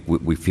 I think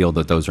we feel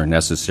that those are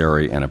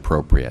necessary and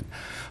appropriate.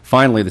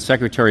 Finally, the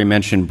Secretary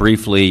mentioned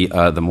briefly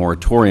the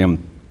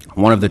moratorium.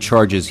 One of the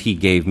charges he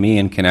gave me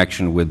in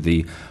connection with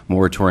the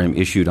moratorium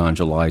issued on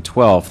July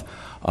 12th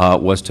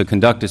was to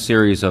conduct a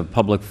series of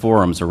public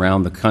forums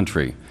around the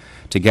country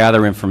to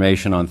gather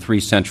information on 3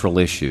 central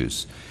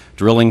issues: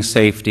 drilling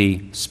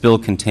safety, spill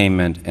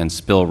containment, and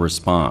spill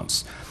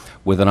response,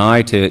 with an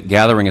eye to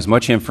gathering as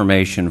much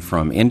information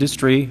from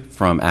industry,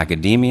 from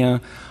academia,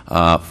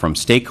 from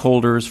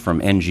stakeholders, from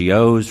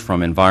NGOs,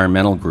 from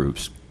environmental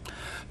groups,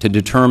 to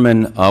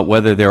determine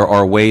whether there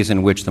are ways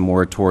in which the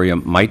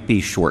moratorium might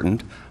be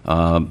shortened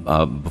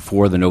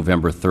before the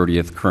November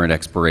 30th current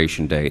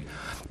expiration date,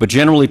 but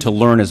generally to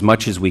learn as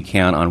much as we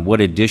can on what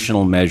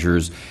additional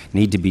measures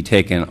need to be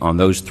taken on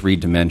those 3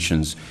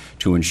 dimensions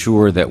to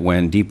ensure that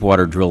when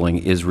deepwater drilling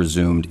is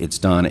resumed, it's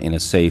done in a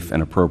safe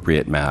and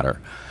appropriate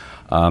manner.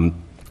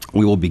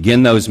 We will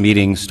begin those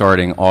meetings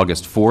starting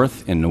August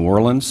 4th in New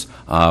Orleans.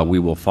 We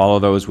will follow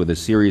those with a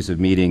series of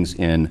meetings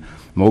in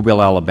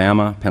Mobile,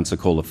 Alabama,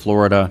 Pensacola,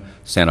 Florida,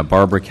 Santa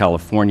Barbara,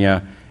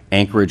 California,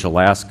 Anchorage,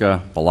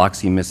 Alaska,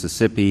 Biloxi,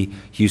 Mississippi,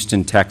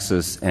 Houston,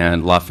 Texas,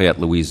 and Lafayette,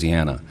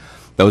 Louisiana.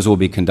 Those will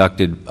be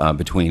conducted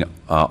between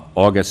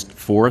August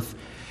 4th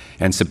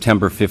and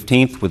September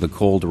 15th, with a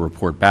call to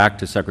report back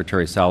to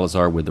Secretary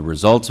Salazar with the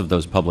results of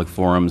those public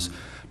forums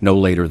no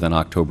later than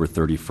October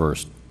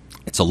 31st.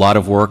 It's a lot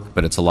of work,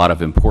 but it's a lot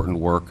of important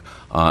work,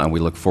 and we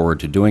look forward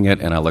to doing it,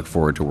 and I look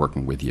forward to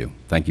working with you.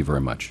 Thank you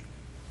very much.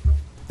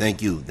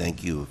 Thank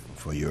you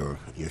for your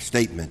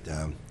statement.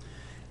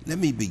 Let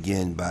me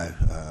begin by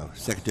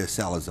Secretary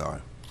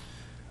Salazar.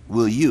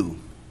 Will you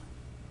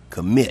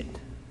commit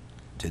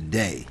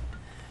today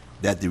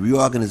that the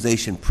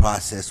reorganization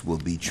process will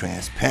be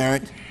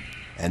transparent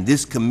and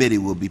this committee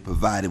will be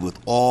provided with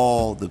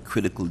all the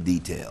critical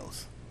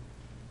details?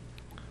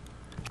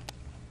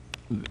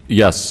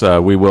 Yes,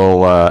 we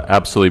will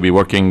absolutely be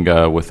working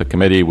with the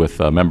committee, with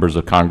members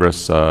of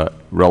Congress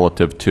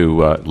relative to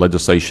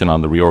legislation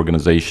on the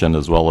reorganization,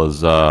 as well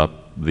as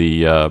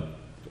the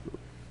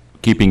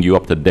keeping you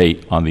up to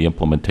date on the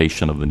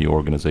implementation of the new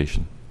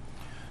organization.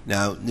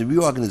 Now, the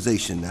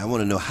reorganization, I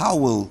want to know, how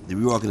will the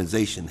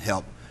reorganization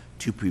help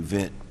to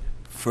prevent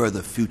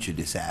further future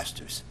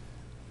disasters?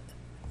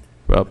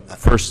 Well,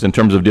 first, in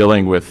terms of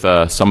dealing with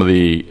some of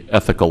the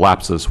ethical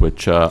lapses,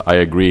 which I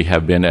agree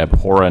have been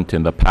abhorrent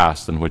in the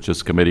past, and which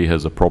this committee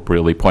has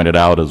appropriately pointed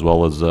out, as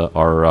well as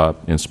our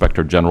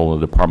Inspector General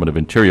of the Department of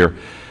Interior,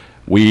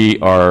 we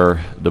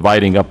are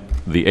dividing up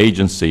the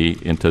agency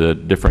into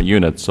different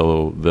units.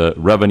 So the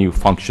revenue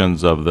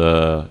functions of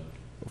the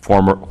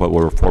what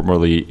were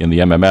formerly in the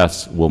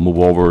MMS will move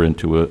over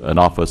into an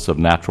Office of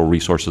Natural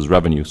Resources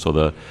Revenue. So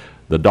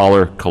the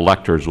dollar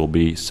collectors will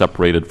be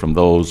separated from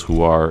those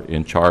who are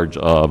in charge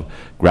of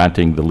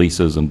granting the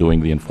leases and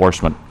doing the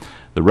enforcement.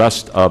 The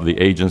rest of the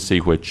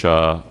agency, which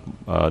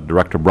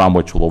Director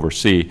Bromwich will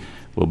oversee,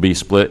 will be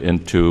split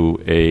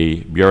into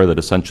a bureau that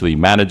essentially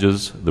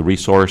manages the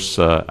resource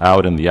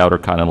out in the Outer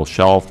Continental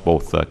Shelf,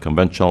 both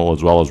conventional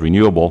as well as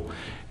renewable,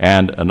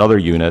 and another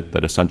unit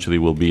that essentially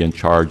will be in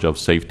charge of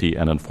safety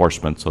and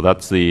enforcement. So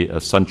that's the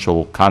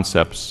essential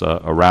concepts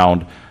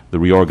around the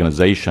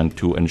reorganization,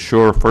 to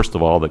ensure, first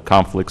of all, that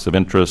conflicts of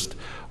interest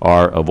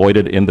are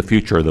avoided in the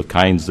future, the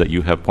kinds that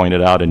you have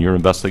pointed out in your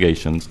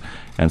investigations,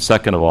 and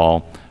second of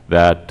all,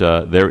 that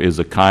there is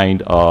a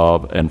kind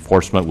of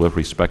enforcement with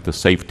respect to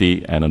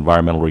safety and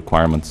environmental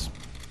requirements.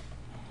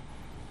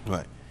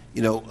 Right.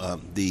 You know,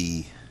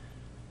 the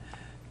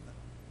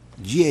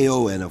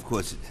GAO and, of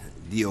course,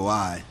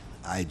 DOI,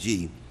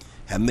 IG,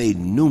 have made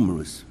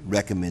numerous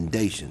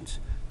recommendations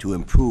to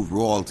improve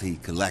royalty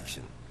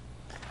collection.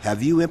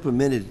 Have you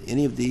implemented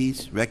any of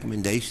these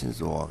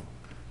recommendations or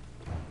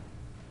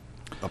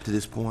up to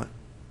this point?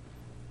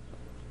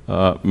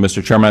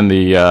 Mr. Chairman,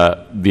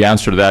 the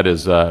answer to that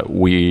is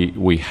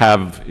we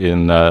have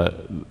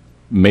in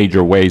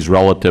major ways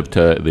relative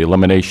to the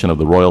elimination of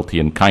the royalty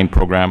in kind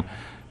program.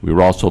 We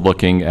were also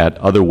looking at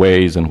other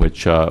ways in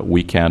which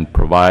we can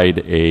provide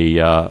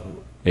a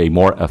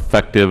more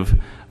effective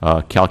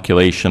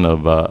calculation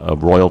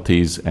of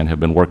royalties, and have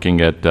been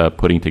working at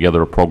putting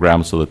together a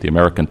program so that the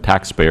American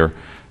taxpayer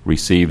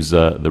receives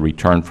the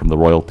return from the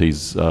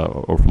royalties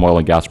or from oil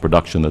and gas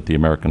production that the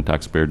American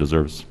taxpayer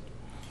deserves.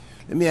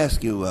 Let me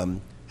ask you,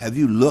 have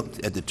you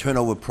looked at the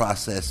turnover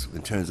process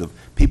in terms of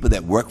people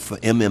that work for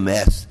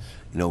MMS,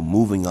 you know,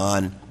 moving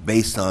on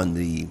based on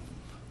the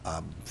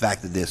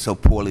fact that they're so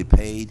poorly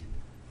paid?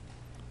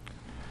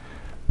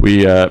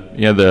 We,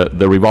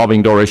 the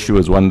revolving door issue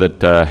is one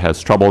that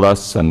has troubled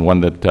us, and one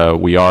that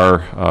we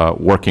are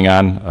working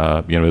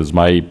on. It is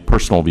my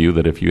personal view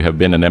that if you have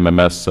been an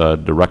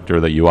MMS director,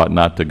 that you ought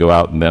not to go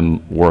out and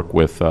then work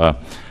with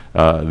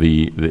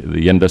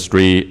the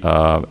industry.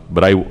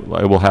 But I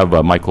will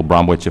have Michael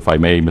Bromwich, if I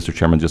may, Mr.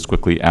 Chairman, just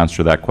quickly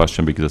answer that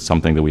question, because it's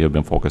something that we have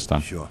been focused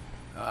on. Sure.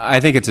 I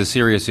think it's a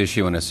serious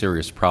issue and a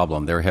serious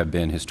problem. There have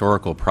been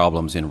historical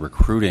problems in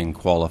recruiting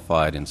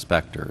qualified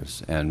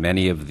inspectors, and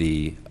many of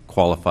the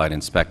qualified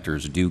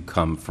inspectors do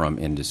come from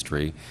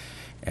industry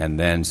and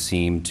then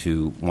seem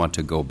to want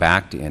to go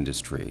back to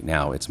industry.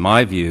 Now, it's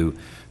my view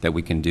that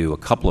we can do a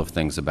couple of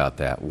things about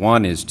that.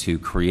 One is to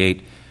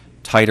create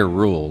tighter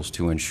rules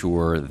to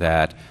ensure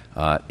that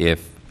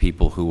if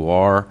people who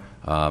are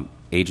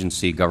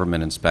agency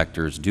government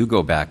inspectors do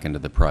go back into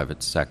the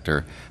private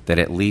sector, that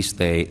at least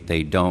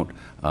they don't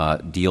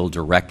deal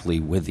directly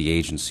with the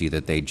agency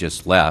that they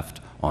just left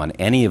on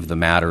any of the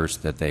matters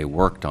that they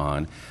worked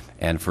on,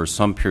 and for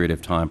some period of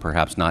time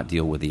perhaps not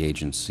deal with the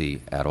agency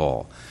at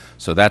all.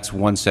 So that's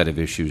one set of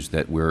issues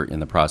that we're in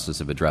the process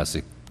of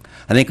addressing.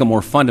 I think a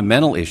more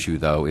fundamental issue,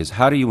 though, is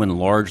how do you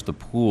enlarge the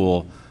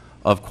pool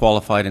of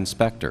qualified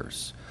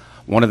inspectors?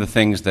 One of the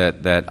things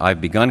that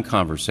I've begun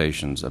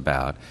conversations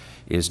about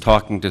is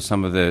talking to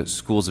some of the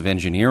schools of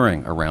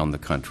engineering around the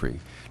country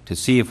to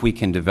see if we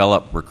can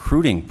develop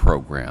recruiting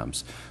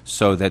programs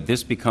so that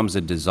this becomes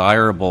a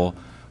desirable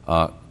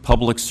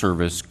public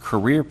service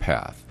career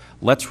path.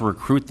 Let's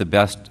recruit the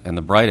best and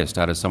the brightest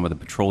out of some of the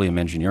petroleum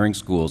engineering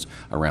schools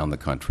around the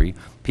country,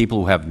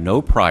 people who have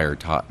no prior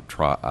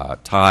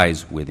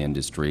ties with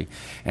industry,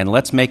 and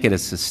let's make it a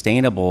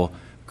sustainable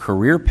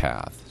career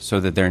path so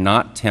that they're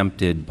not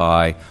tempted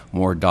by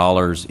more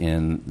dollars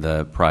in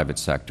the private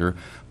sector,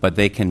 but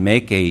they can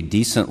make a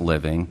decent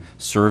living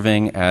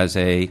serving as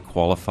a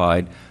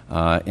qualified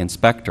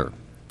inspector.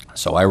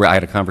 So I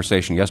had a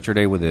conversation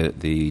yesterday with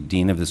the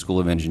Dean of the School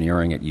of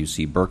Engineering at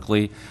UC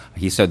Berkeley.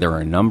 He said there are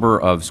a number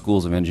of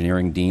schools of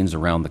engineering deans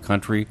around the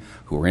country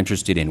who are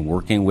interested in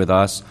working with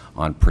us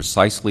on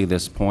precisely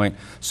this point.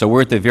 So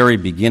we're at the very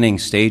beginning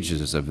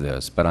stages of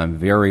this, but I'm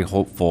very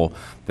hopeful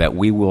that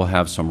we will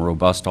have some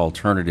robust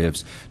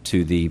alternatives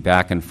to the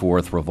back and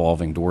forth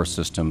revolving door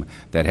system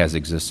that has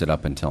existed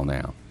up until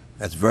now.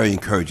 That's very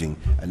encouraging.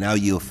 I now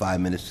yield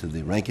 5 minutes to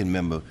the ranking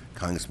member,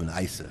 Congressman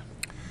Issa.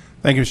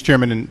 Thank you, Mr.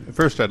 Chairman. And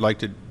first, I'd like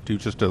to do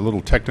just a little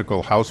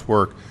technical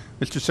housework.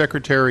 Mr.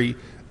 Secretary,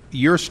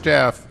 your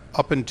staff,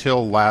 up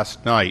until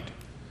last night,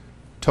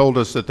 told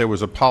us that there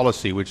was a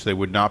policy which they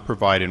would not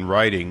provide in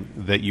writing,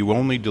 that you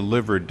only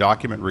delivered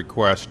document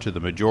requests to the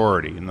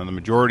majority. And then the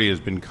majority has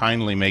been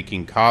kindly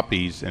making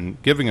copies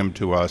and giving them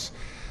to us.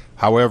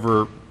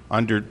 However,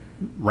 under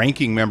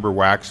Ranking Member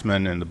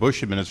Waxman and the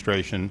Bush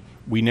administration,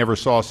 we never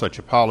saw such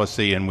a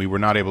policy, and we were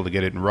not able to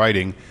get it in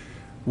writing.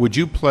 Would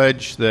you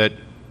pledge that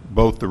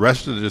both the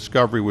rest of the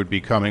discovery would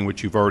be coming,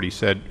 which you've already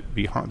said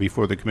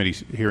before the committee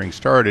hearing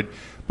started,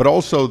 but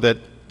also that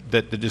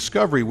the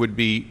discovery would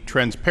be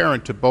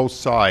transparent to both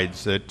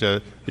sides, that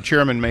the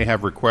chairman may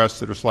have requests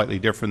that are slightly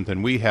different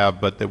than we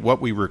have, but that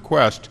what we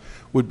request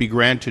would be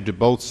granted to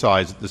both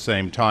sides at the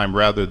same time,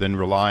 rather than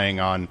relying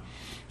on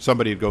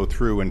somebody to go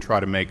through and try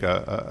to make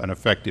an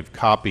effective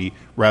copy,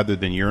 rather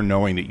than your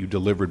knowing that you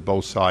delivered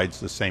both sides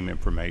the same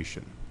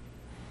information?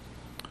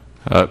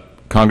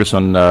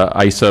 Congressman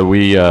Issa,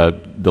 we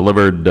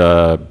delivered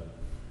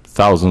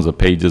thousands of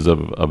pages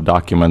of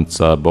documents,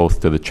 both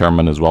to the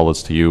chairman as well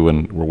as to you,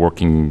 and we're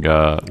working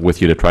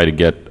with you to try to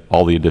get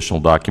all the additional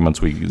documents.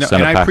 We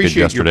sent a package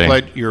yesterday. I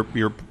appreciate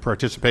your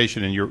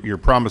participation, and you're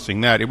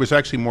promising that. It was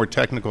actually more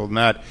technical than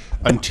that.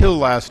 Until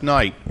last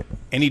night,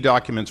 any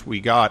documents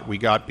we got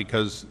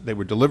because they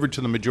were delivered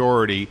to the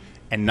majority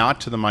and not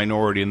to the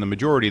minority, and the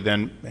majority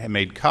then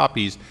made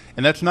copies.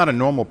 And that's not a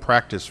normal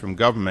practice from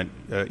government.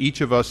 Each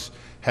of us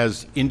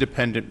has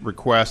independent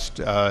requests,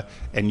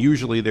 and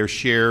usually they're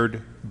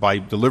shared by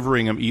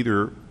delivering them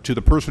either to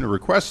the person who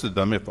requested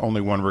them, if only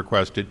one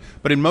requested,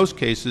 but in most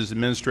cases,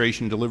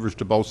 administration delivers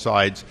to both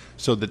sides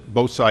so that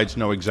both sides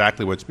know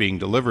exactly what's being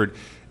delivered.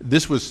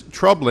 This was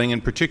troubling,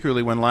 and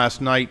particularly when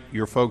last night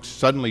your folks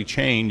suddenly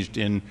changed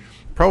in,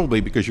 probably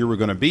because you were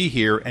going to be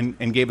here,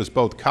 and gave us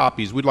both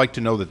copies. We'd like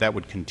to know that that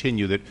would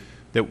continue, that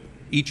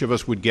each of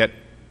us would get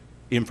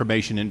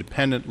information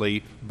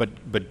independently,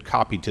 but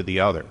copied to the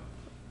other.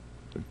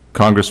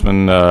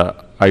 Congressman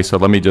Issa,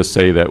 let me just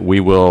say that we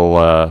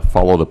will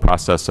follow the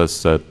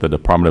processes that the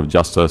Department of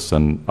Justice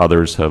and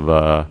others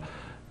have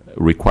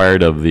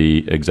required of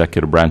the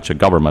executive branch of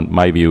government.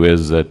 My view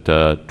is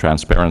that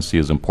transparency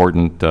is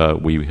important.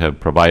 We have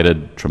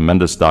provided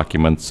tremendous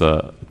documents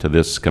to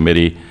this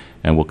committee,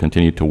 and we'll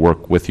continue to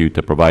work with you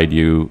to provide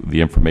you the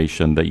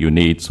information that you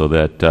need so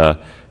that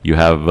you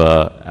have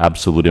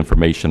absolute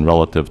information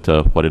relative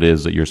to what it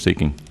is that you're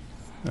seeking.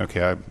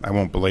 Okay, I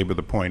won't belabor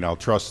the point. I'll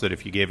trust that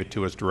if you gave it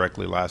to us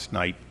directly last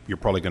night, you're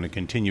probably going to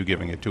continue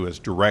giving it to us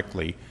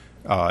directly,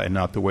 and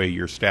not the way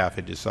your staff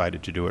had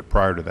decided to do it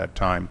prior to that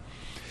time.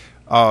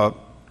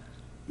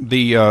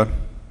 The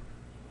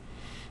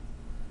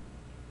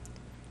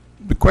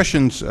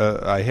questions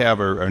I have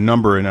are a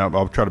number, and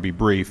I'll try to be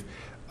brief.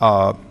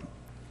 The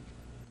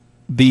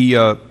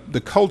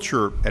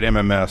culture at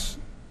MMS,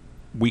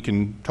 we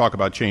can talk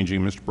about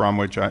changing. Mr.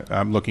 Bromwich,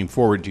 I'm looking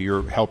forward to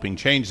your helping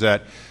change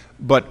that.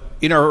 But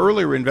in our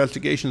earlier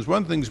investigations,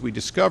 one of the things we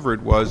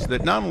discovered was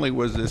that not only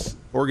was this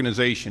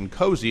organization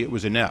cozy, it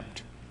was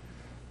inept.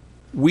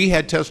 We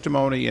had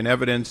testimony and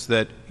evidence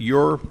that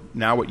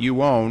now what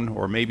you own,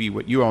 or maybe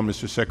what you own,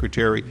 Mr.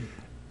 Secretary,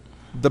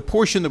 the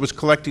portion that was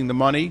collecting the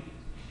money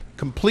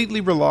completely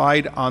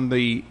relied on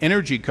the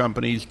energy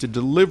companies to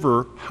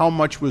deliver how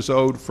much was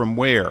owed from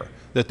where,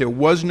 that there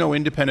was no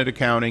independent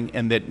accounting,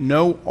 and that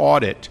no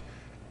audit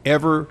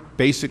ever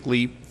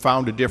basically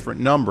found a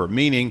different number,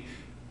 meaning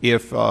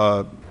if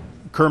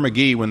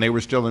Kerr-McGee, when they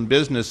were still in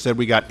business, said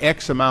we got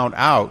X amount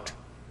out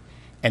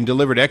and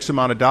delivered X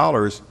amount of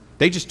dollars,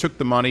 they just took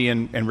the money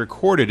and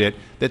recorded it,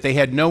 that they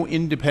had no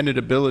independent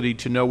ability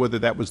to know whether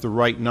that was the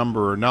right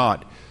number or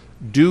not.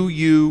 Do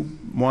you,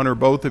 one or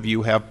both of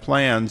you, have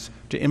plans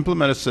to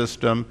implement a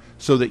system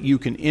so that you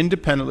can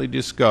independently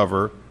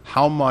discover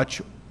how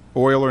much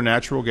oil or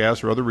natural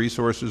gas or other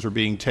resources are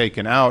being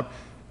taken out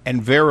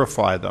and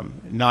verify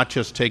them, not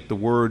just take the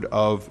word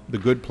of the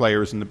good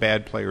players and the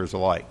bad players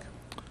alike?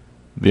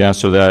 The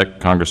answer to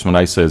that, Congressman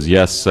Issa, is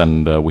yes,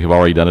 and we have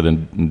already done it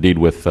indeed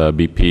with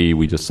BP.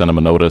 We just sent them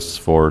a notice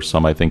for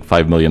some, I think,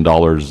 $5 million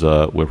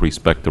with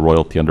respect to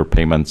royalty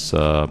underpayments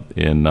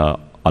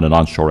on an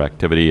onshore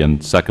activity.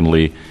 And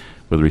secondly,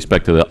 with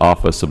respect to the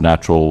Office of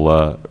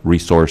Natural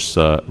Resource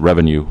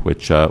Revenue,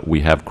 which we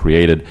have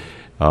created,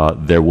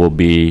 there will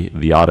be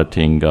the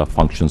auditing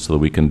function so that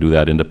we can do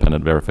that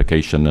independent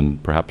verification,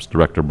 and perhaps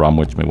Director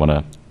Bromwich may want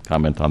to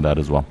comment on that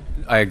as well.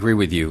 I agree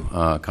with you,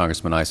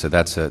 Congressman Issa.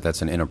 That's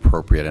an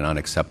inappropriate and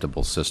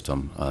unacceptable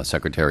system.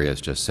 Secretary has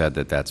just said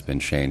that that's been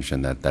changed,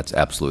 and that's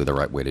absolutely the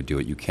right way to do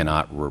it. You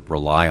cannot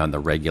rely on the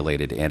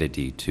regulated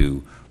entity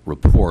to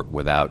report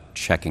without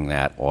checking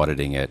that,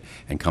 auditing it,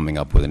 and coming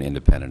up with an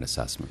independent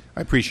assessment.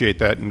 I appreciate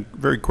that. And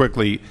very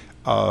quickly,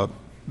 I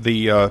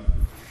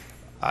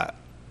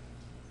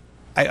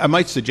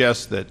might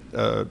suggest that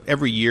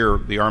every year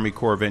the Army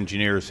Corps of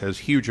Engineers has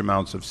huge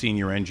amounts of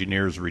senior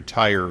engineers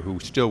retire who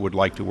still would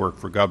like to work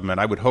for government.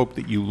 I would hope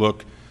that you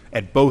look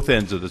at both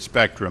ends of the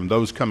spectrum,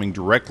 those coming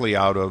directly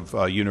out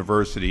of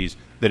universities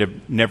that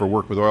have never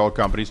worked with oil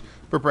companies,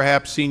 but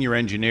perhaps senior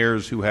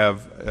engineers who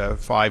have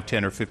 5,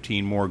 10, or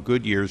 15 more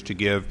good years to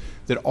give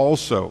that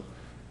also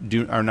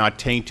are not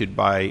tainted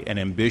by an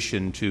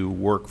ambition to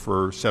work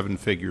for 7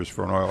 figures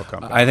for an oil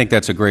company. I think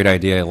that's a great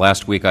idea.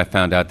 Last week I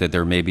found out that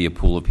there may be a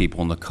pool of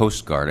people in the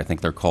Coast Guard, I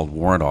think they're called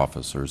warrant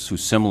officers, who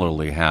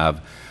similarly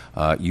have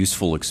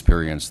useful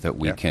experience that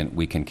we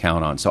can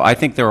count on. So I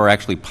think there are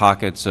actually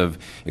pockets of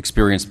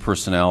experienced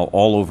personnel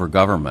all over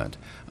government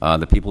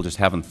that people just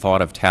haven't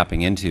thought of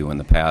tapping into in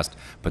the past,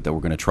 but that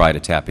we're going to try to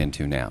tap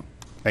into now.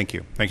 Thank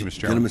you. Thank you, Mr.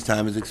 Chairman. Gentleman's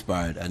time has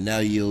expired. I now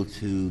yield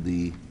to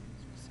the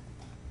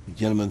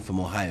gentleman from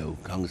Ohio,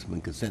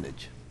 Congressman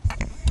Kucinich.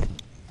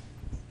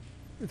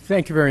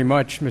 Thank you very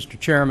much, Mr.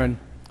 Chairman.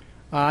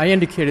 I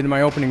indicated in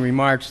my opening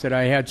remarks that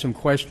I had some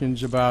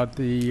questions about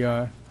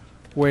the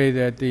way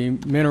that the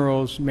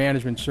Minerals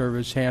Management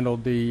Service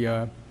handled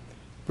the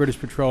British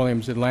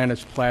Petroleum's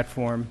Atlantis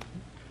platform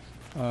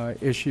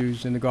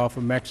issues in the Gulf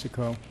of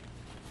Mexico.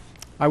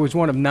 I was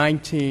one of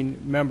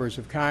 19 members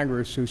of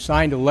Congress who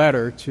signed a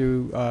letter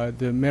to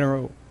the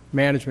Mineral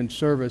Management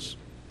Service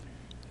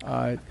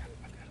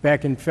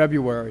back in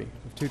February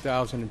of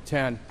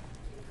 2010.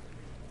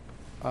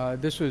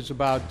 This was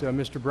about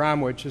Mr.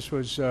 Bromwich. This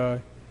was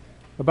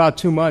about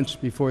 2 months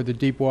before the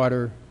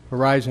Deepwater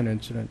Horizon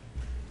incident.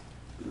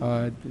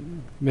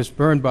 Ms.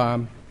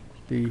 Birnbaum,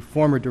 the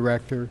former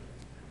director,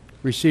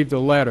 received a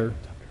letter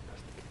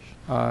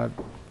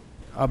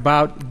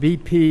about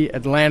BP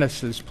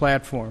Atlantis'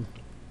 platform.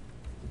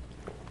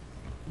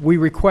 we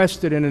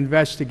requested an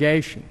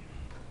investigation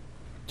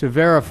to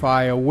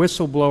verify a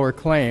whistleblower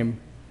claim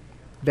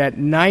that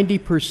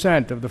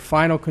 90% of the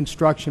final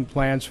construction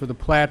plans for the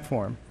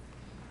platform,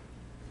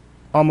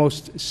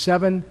 almost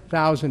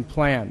 7,000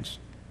 plans,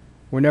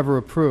 were never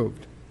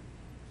approved.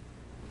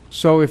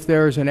 So if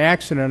there is an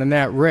accident on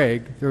that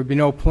rig, there would be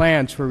no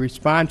plans for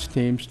response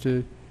teams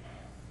to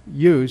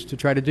use to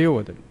try to deal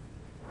with it.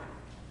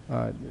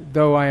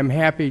 Though I am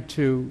happy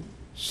to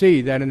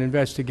see that an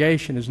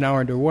investigation is now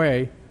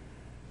underway,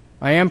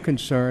 I am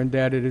concerned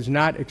that it is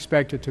not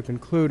expected to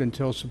conclude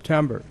until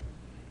September.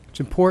 It's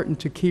important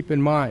to keep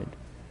in mind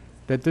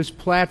that this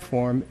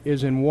platform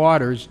is in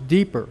waters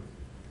deeper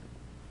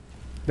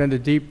than the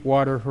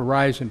Deepwater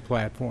Horizon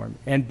platform,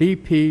 and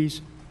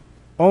BP's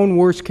own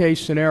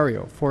worst-case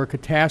scenario for a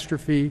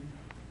catastrophe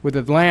with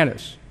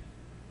Atlantis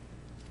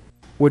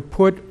would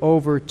put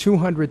over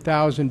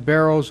 200,000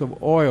 barrels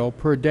of oil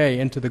per day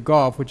into the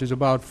Gulf, which is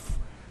about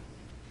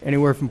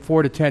anywhere from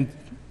 4 to 10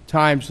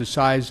 times the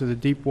size of the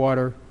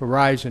Deepwater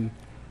Horizon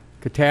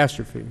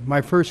catastrophe. My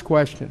first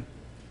question,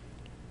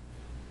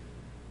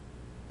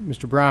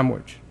 Mr.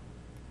 Bromwich,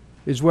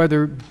 is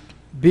whether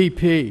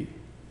BP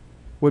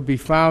would be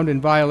found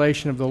in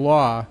violation of the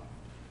law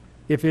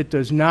if it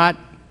does not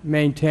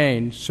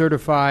maintain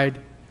certified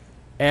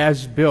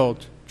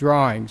as-built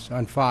drawings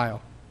on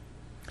file.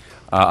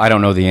 I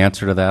don't know the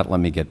answer to that. Let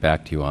me get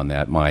back to you on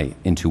that. My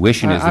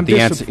intuition is that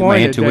the answer. My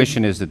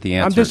intuition is that the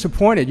answer. I'm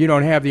disappointed you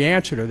don't have the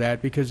answer to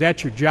that, because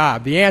that's your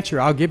job. The answer,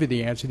 I'll give you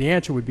the answer. The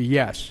answer would be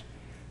yes.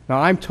 Now,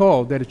 I'm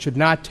told that it should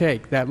not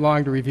take that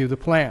long to review the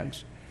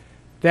plans.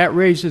 That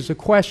raises a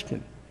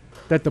question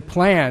that the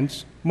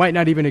plans might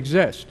not even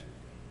exist.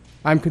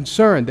 I'm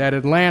concerned that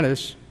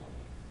Atlantis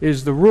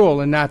is the rule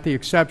and not the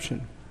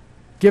exception.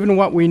 Given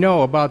what we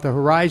know about the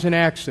Horizon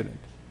accident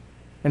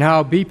and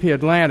how BP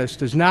Atlantis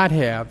does not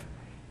have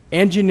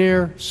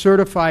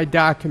engineer-certified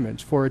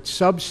documents for its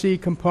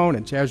subsea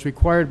components as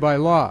required by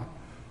law,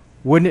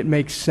 wouldn't it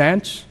make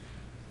sense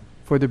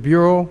for the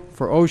Bureau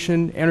for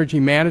Ocean Energy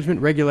Management,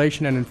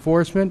 Regulation, and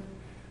Enforcement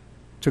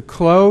to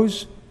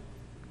close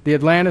the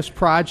Atlantis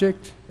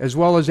project, as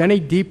well as any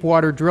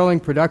deepwater drilling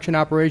production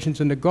operations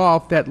in the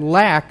Gulf that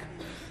lack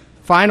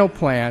final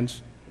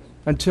plans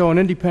until an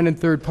independent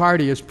third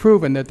party has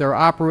proven that they're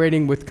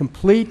operating with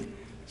complete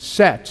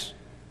sets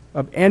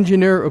of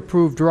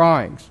engineer-approved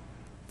drawings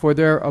for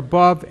their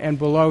above and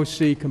below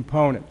sea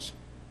components?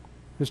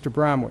 Mr.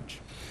 Bromwich.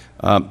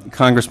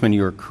 Congressman,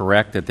 you're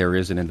correct that there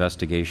is an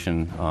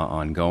investigation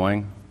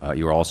ongoing.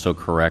 You're also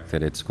correct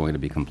that it's going to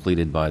be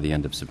completed by the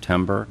end of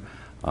September.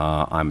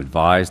 I'm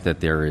advised that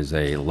there is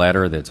a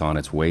letter that's on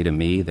its way to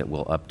me that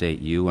will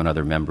update you and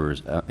other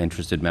members,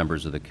 interested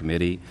members of the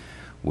committee,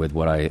 with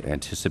what I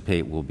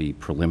anticipate will be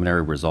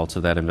preliminary results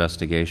of that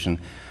investigation.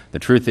 The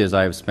truth is,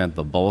 I have spent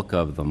the bulk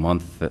of the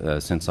month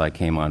since I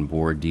came on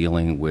board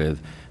dealing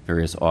with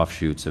various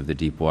offshoots of the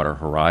Deepwater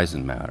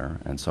Horizon matter,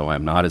 and so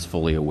I'm not as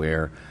fully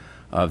aware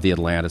of the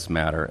Atlantis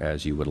matter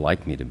as you would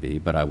like me to be,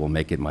 but I will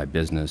make it my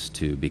business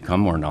to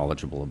become more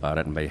knowledgeable about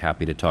it and be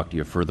happy to talk to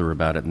you further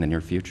about it in the near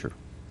future.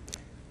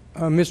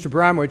 Mr.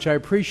 Bromwich, I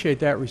appreciate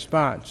that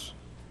response,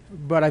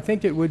 but I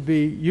think it would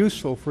be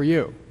useful for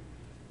you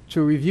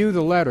to review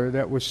the letter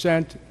that was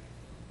sent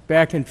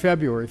back in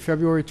February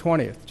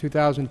 20th,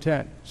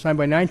 2010, signed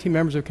by 19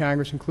 members of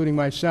Congress, including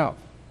myself,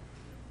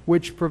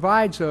 which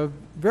provides a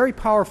very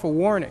powerful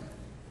warning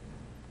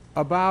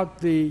about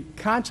the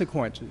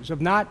consequences of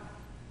not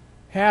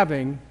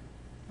having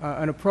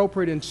an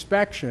appropriate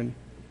inspection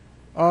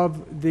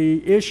of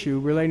the issue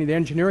relating to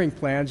engineering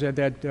plans at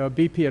that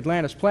BP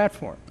Atlantis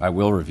platform. I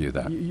will review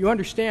that. You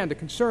understand the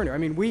concern here. I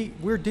mean,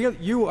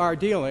 you are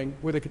dealing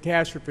with a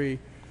catastrophe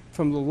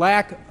from the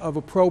lack of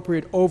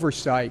appropriate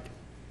oversight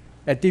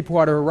at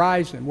Deepwater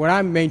Horizon. What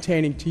I'm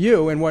maintaining to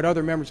you and what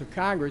other members of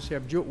Congress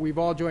we've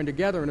all joined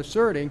together in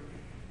asserting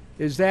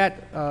is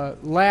that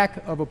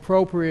lack of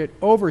appropriate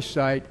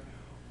oversight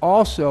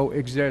also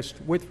exists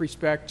with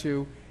respect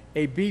to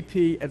a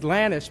BP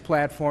Atlantis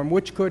platform,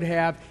 which could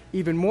have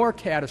even more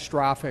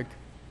catastrophic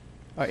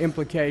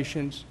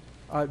implications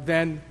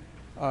than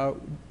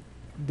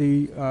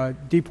the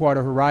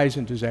Deepwater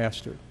Horizon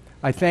disaster.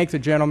 I thank the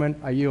gentleman.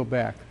 I yield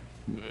back.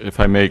 If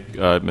I may,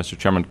 Mr.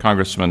 Chairman,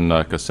 Congressman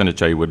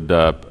Kucinich, I would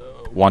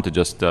want to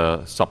just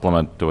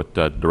supplement what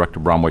Director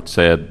Bromwich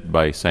said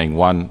by saying,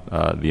 one,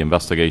 the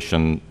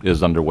investigation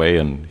is underway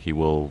and he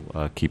will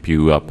keep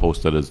you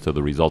posted as to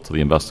the results of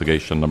the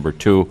investigation. Number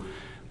two,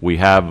 we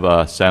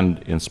have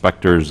sent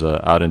inspectors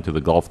out into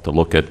the Gulf to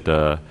look at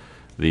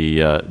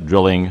the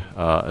drilling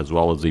as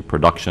well as the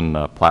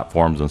production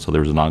platforms, and so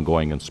there's an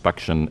ongoing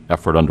inspection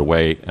effort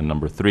underway. And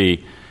number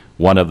three,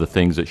 one of the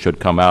things that should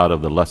come out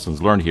of the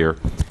lessons learned here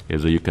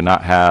is that you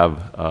cannot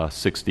have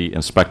 60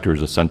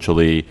 inspectors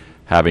essentially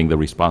having the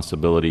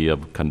responsibility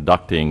of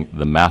conducting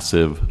the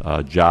massive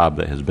job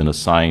that has been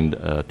assigned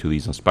to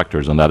these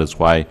inspectors, and that is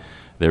why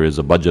there is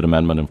a budget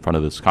amendment in front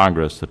of this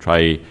Congress to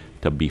try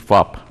to beef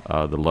up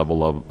the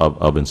level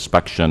of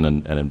inspection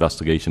and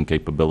investigation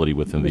capability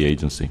within the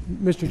agency.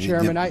 Mr.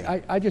 Chairman,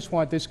 I just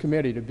want this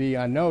committee to be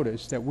on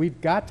notice that we've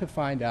got to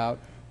find out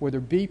whether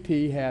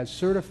BP has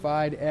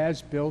certified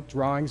as-built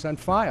drawings on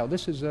file.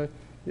 This is a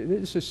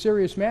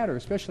serious matter,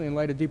 especially in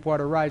light of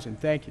Deepwater Horizon.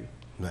 Thank you.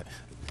 Right.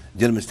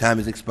 Gentleman's time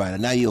has expired. I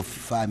now yield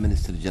 5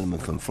 minutes to the gentleman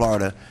from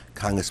Florida,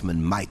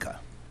 Congressman Micah.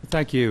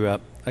 Thank you.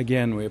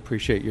 Again, we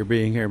appreciate your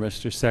being here,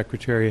 Mr.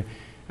 Secretary.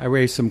 I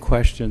raised some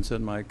questions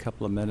in my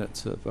couple of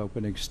minutes of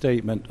opening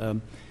statement.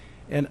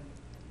 And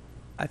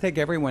I think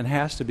everyone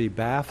has to be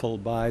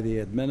baffled by the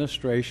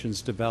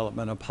administration's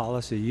development of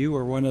policy. You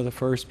were one of the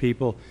first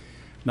people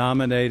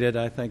nominated,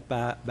 I think,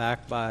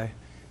 back by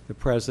the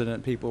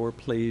president. People were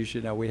pleased.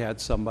 You know, we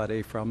had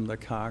somebody from the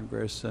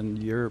Congress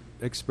and your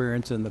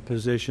experience in the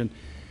position.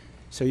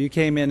 So you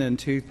came in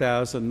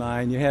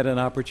 2009. You had an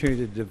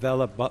opportunity to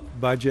develop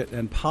budget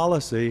and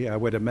policy, I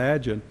would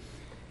imagine.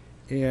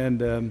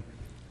 And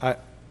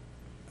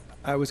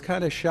I was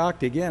kind of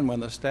shocked again when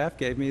the staff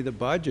gave me the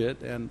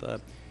budget,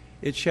 and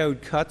it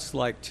showed cuts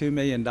like $2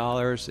 million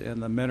in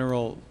the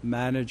mineral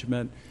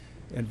management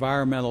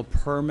environmental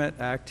permit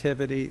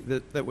activity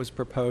that was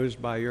proposed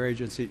by your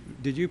agency.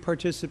 Did you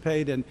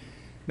participate in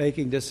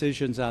making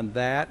decisions on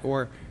that?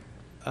 Or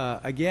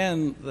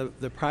again,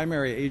 the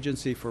primary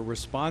agency for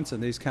response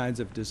in these kinds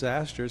of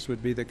disasters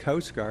would be the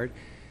Coast Guard.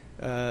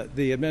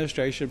 The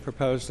administration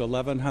proposed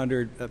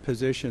 1,100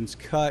 positions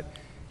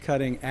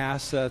cutting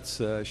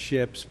assets,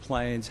 ships,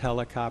 planes,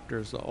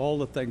 helicopters, all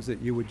the things that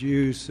you would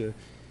use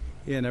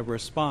in a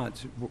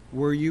response.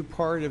 Were you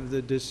part of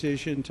the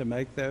decision to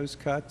make those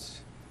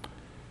cuts,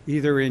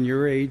 either in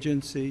your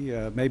agency,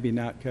 maybe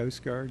not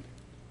Coast Guard?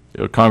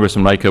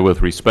 Congressman Micah,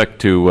 with respect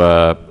to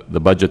the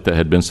budget that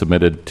had been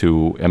submitted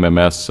to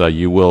MMS,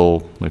 you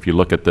will, if you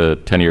look at the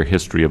 10-year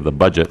history of the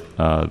budget,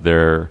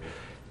 there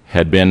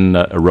had been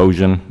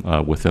erosion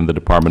within the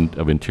Department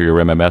of Interior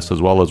MMS,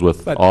 as well as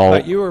with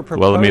But you were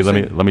proposing,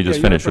 well, let me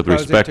just finish. With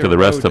respect to the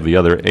rest of the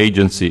other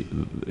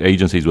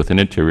agencies within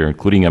Interior,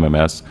 including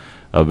MMS,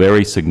 a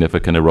very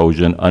significant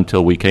erosion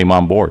until we came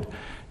on board.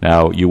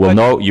 Now, you will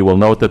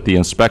note that the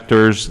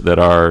inspectors that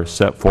are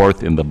set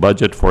forth in the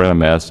budget for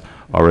MMS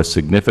are a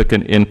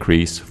significant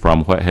increase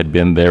from what had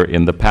been there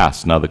in the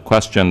past. Now, the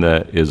question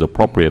that is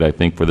appropriate, I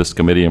think, for this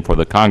committee and for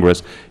the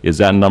Congress, is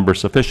that number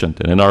sufficient?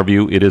 And in our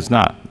view, it is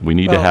not. We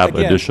need to have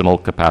additional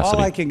capacity.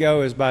 All I can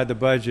go is by the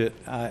budget.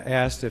 I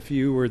asked if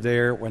you were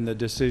there when the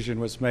decision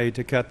was made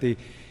to cut the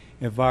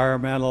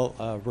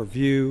environmental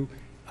review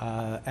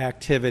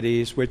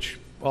activities, which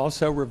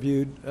also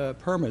reviewed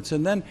permits.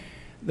 And then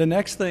the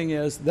next thing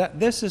is that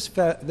this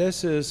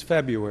is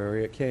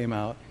February. It came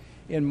out.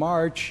 In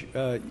March,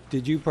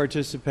 did you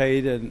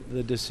participate in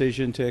the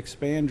decision to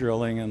expand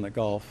drilling in the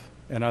Gulf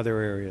and other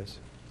areas?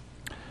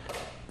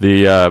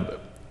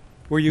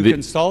 Were you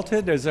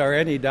consulted? Is there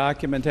any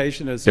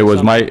documentation? It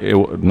was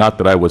not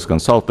that I was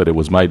consulted. It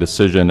was my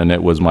decision and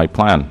it was my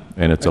plan.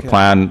 And it's a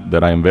plan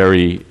that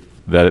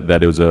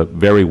that is a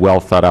very well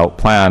thought out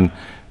plan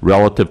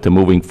relative to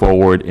moving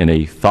forward in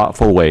a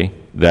thoughtful way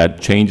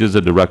that changes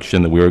the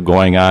direction that we were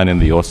going on in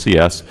the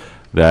OCS,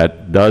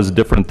 that does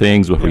different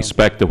things with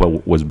respect to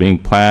what was being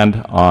planned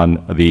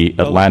on the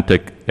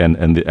Atlantic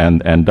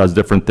and does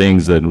different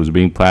things that was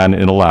being planned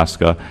in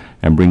Alaska,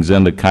 and brings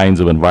in the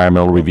kinds of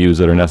environmental reviews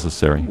that are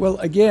necessary. Well,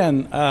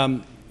 again,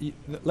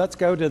 let's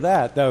go to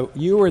that, though.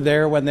 You were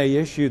there when they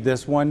issued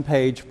this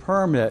one-page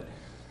permit,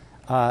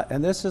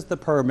 and this is the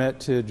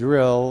permit to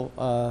drill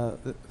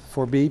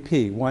for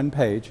BP, one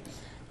page.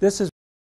 This is